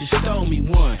Rolex, you stole me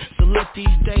one. So let these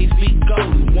days be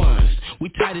golden ones. We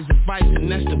tight as a vice and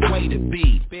that's the way to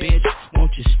be. Bitch,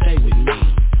 won't you stay with me?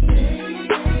 Stay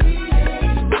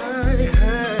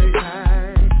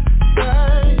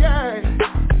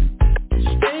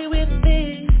with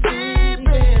me.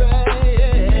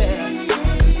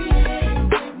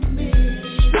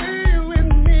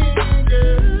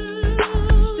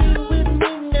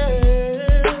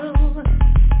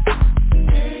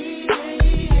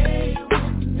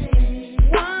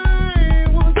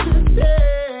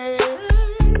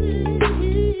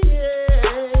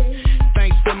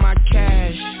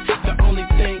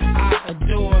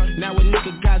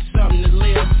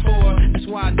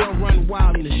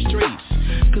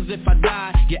 If I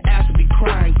die, your ass will be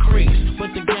crying creeps.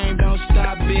 But the game don't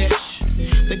stop, bitch.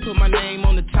 They put my name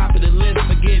on the top of the list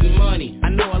for getting money. I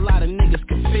know a lot of niggas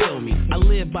can feel me. I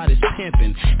live by this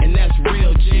pimping, and that's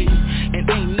real G. And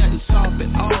ain't nothing soft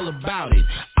at all about it.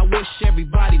 I wish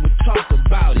everybody would talk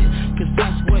about it, cause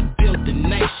that's what built the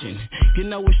nation. You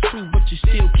know it's true, but you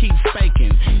still keep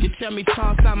faking. You tell me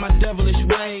toss out my devilish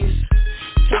ways,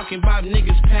 talking about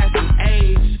niggas passing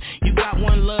AIDS. You got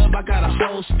one love, I got a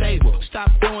whole stable. Stop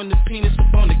throwing the penis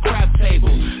up on the crap table,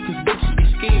 cause bitches be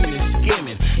scheming and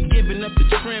skimming, giving up the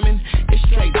trimming, it's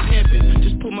straight pimping.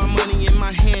 Just put my money in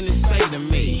my hand and say to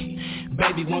me,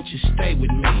 baby, won't you stay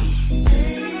with me?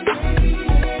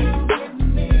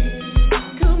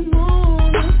 Come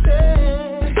on and stay.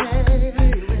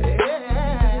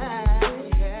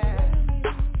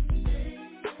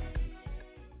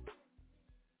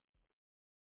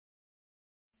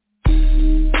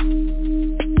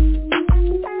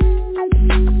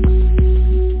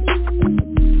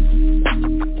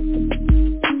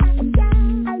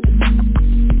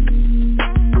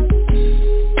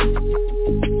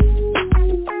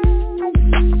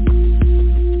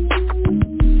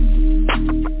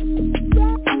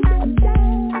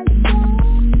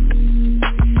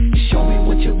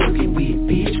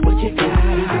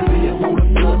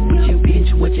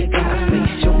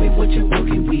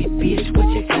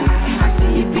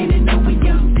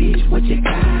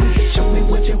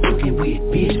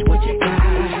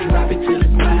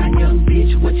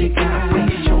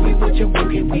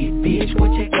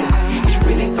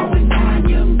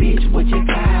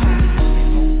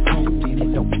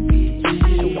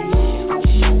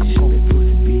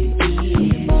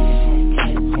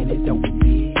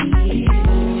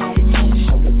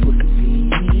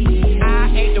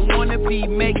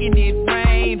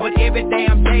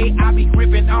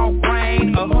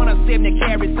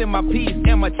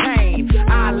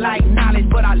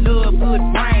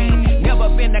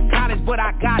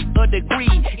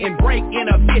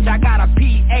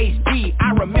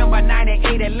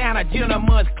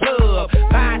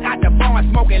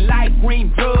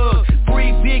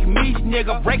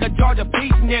 Break a Georgia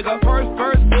peach, nigga. First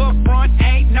up front,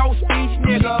 ain't no speech,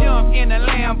 nigga. Dumb in a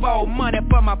Lambo, money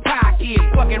for my pocket.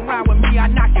 Fucking around with me, I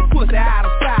knock your pussy out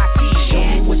of socket. Show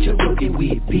me what you're working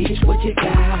with, bitch, what you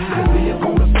got? I really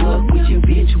wanna fuck with you,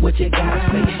 bitch, what you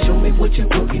got? Say, show me what you're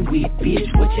working with, bitch,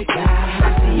 what you got?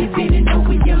 I see you bending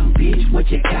over, young bitch, what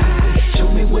you got?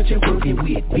 Show me what you're working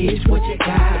with, bitch, what you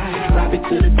got? Drop it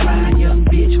to the grind, young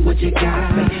bitch, what you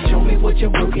got? Say, show me what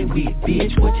you're working with,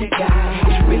 bitch, what you got?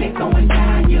 It's really going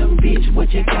down, young bitch,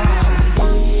 what you got?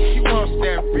 She wants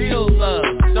that real love,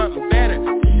 something better.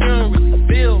 She don't really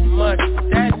feel much.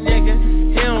 That nigga,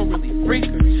 he don't really freak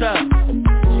her tough.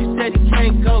 She said he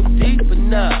can't go deep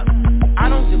enough. I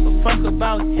don't give a fuck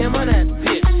about him or that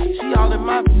bitch. She all in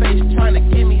my face trying to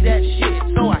give me that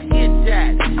shit. So I hit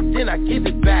that, then I give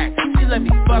it back. She let me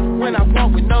fuck when I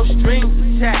want with no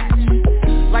strings attached.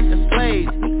 Like a slave,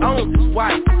 he owns his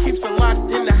wife. Keeps her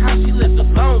locked in the house, she lives a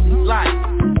lonely life.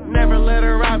 Never let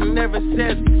her out and never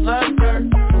says he loves her.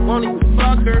 Won't even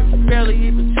fuck her, barely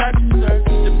even touches her.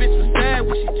 The bitch was sad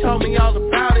when she told me all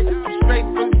about it. I'm straight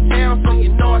from the town, so you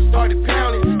know I started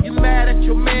pounding. You mad at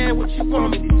your man, what you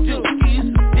want me to do? He's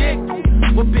a dick,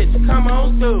 well bitch, come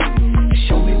on through.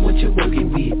 Show me what you're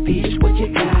working with, bitch, what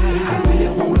you got? I really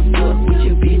wanna fuck with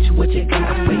you, bitch, what you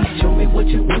got? Wait, show me what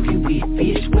you're working with,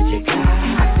 bitch, what you got?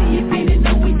 I see you bending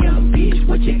over, young bitch,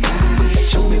 what you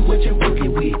got? Show me what you're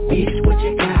working with, bitch, what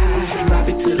you got? Drop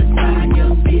it to the ground,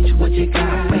 young bitch, what you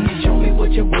got? Wait, show me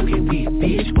what you're working with,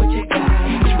 bitch, what you got?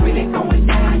 It's really going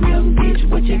down, young bitch,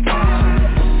 what you got?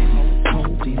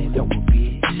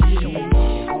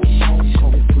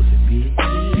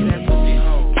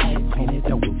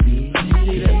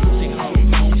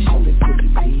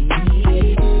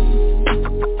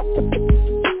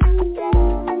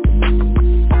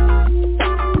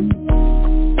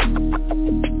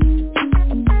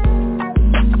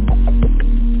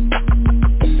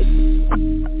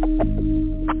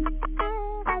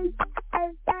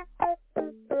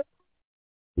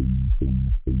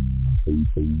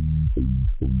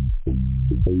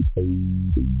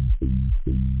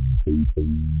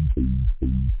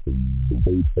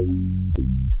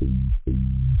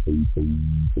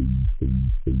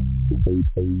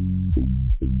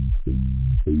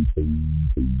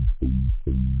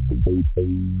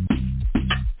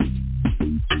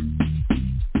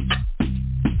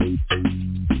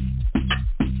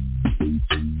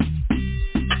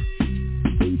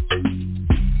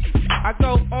 I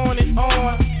go on and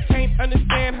on, can't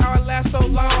understand how I last so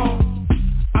long.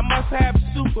 I must have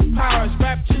superpowers,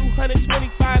 rap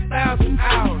 225,000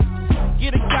 hours.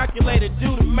 Get a calculator,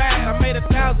 do the math. I made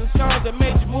 1,000 songs that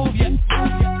made you move, yeah.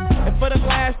 And for the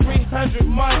last 300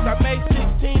 months, I made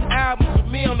 16 albums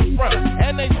with me on the front,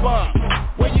 and they bump.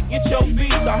 Where you get your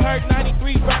beats? I heard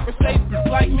 93 rappers say it's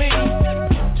like me.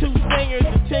 2 singers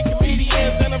and 10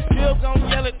 comedians, and I'm still gonna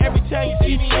yell it every time you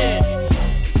see me in.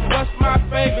 What's my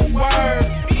favorite word?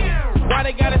 Why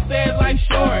they gotta say it like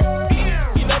short?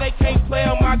 You know they can't play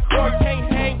on my court,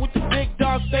 can't hang with the big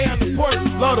dogs, stay on the porch.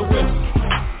 Blow the whistle,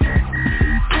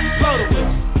 blow the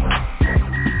whistle,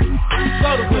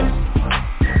 blow the whistle,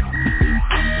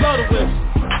 blow the whistle.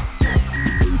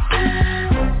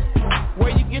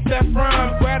 Where you get that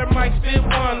from? Grab a mic, spit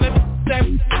one. Let me that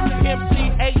MC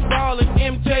 8-Ball and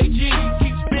MJG.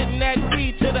 Keep spitting that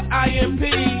P to the IMP.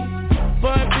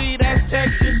 Bun B, that's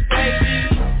Texas, baby.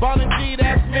 Ballin' G,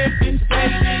 that's Memphis,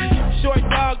 baby. Short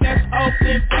dog, that's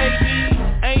Oakland, baby.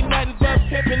 Ain't nothing but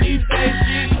pimpin' these days, G.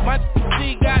 My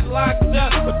G got locked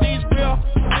up, but these real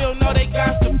still know they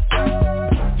got to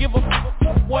give a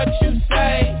what you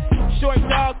say. Short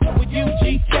dog with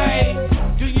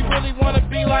UGK. Do you really wanna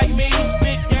be like me?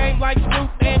 Big game like Snoop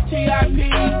and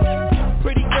T.I.P.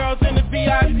 Pretty girls in the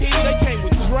VIP, they came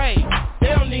with Dre. They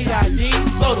don't need ID.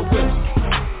 Blow the whistle.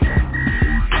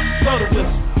 Blow the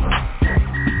whistle.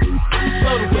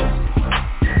 Blow the whistle.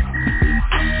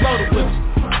 Blow the whistle.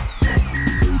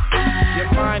 Your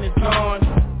mind is gone,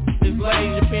 it's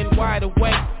lazy, you've been wide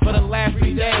awake for the last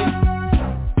 3 days.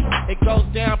 It goes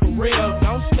down for real,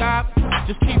 don't stop,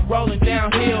 just keep rolling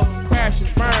downhill. Crash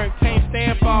and burn, can't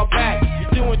stand, fall back.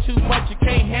 You're doing too much, you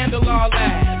can't handle all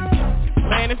that.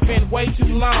 Man, it's been way too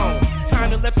long. Time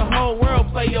to let the whole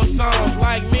world play your songs.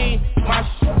 Like me, my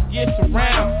gets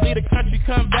around. Leave the country,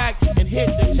 come back and hit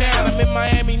the town. I'm in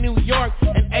Miami, New York,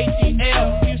 and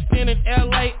ATL. Houston and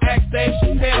LA, ask Dave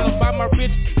Chappelle about my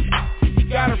rich. He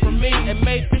got it from me and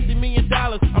made $50 million.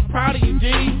 I'm proud of you,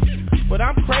 G. But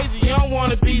I'm crazy, you don't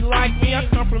wanna be like me. I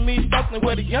come from East Oakland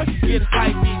where the youngsters get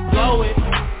hypey. Blow it.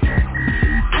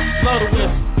 Blow the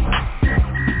whistle.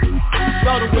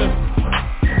 Blow the whistle.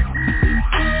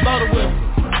 Blow the whistle.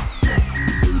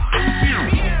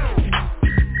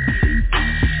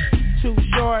 Too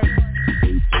short.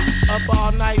 Up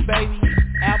all night tonight, baby.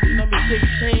 Album number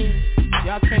 16.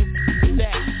 Y'all can't do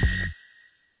that.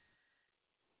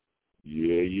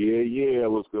 Yeah.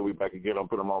 What's good? We back again on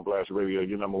Put 'em on Blast Radio,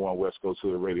 your number one West Coast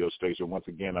Hood radio station. Once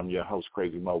again, I'm your host,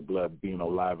 Crazy Mo Blood Bino,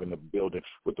 live in the building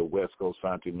with the West Coast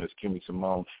Auntie, Miss Kimmy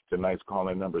Simone. Tonight's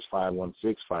calling number is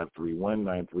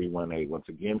 516-531-9318. Once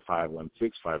again,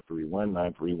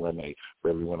 516-531-9318. For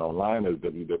everyone online, it's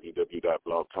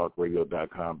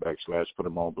www.blogtalkradio.com/Put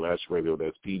 'em on Blast Radio.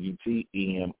 That's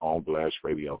PUTEM on Blast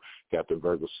Radio. Captain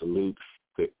Virgo, salute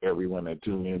to everyone that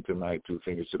tuned in tonight. Two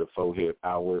Fingers to the Forehead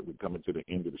Hour. We're coming to the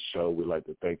end of the show. We'd like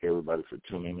to thank everybody for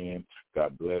tuning in.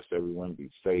 God bless everyone. Be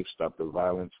safe. Stop the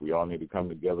violence. We all need to come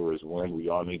together as one. We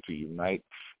all need to unite.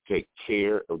 Take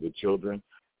care of the children,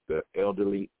 the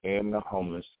elderly, and the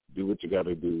homeless. Do what you got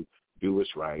to do. Do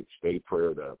what's right. Stay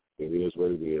prayed up. It is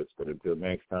what it is. But until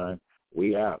next time,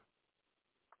 we out.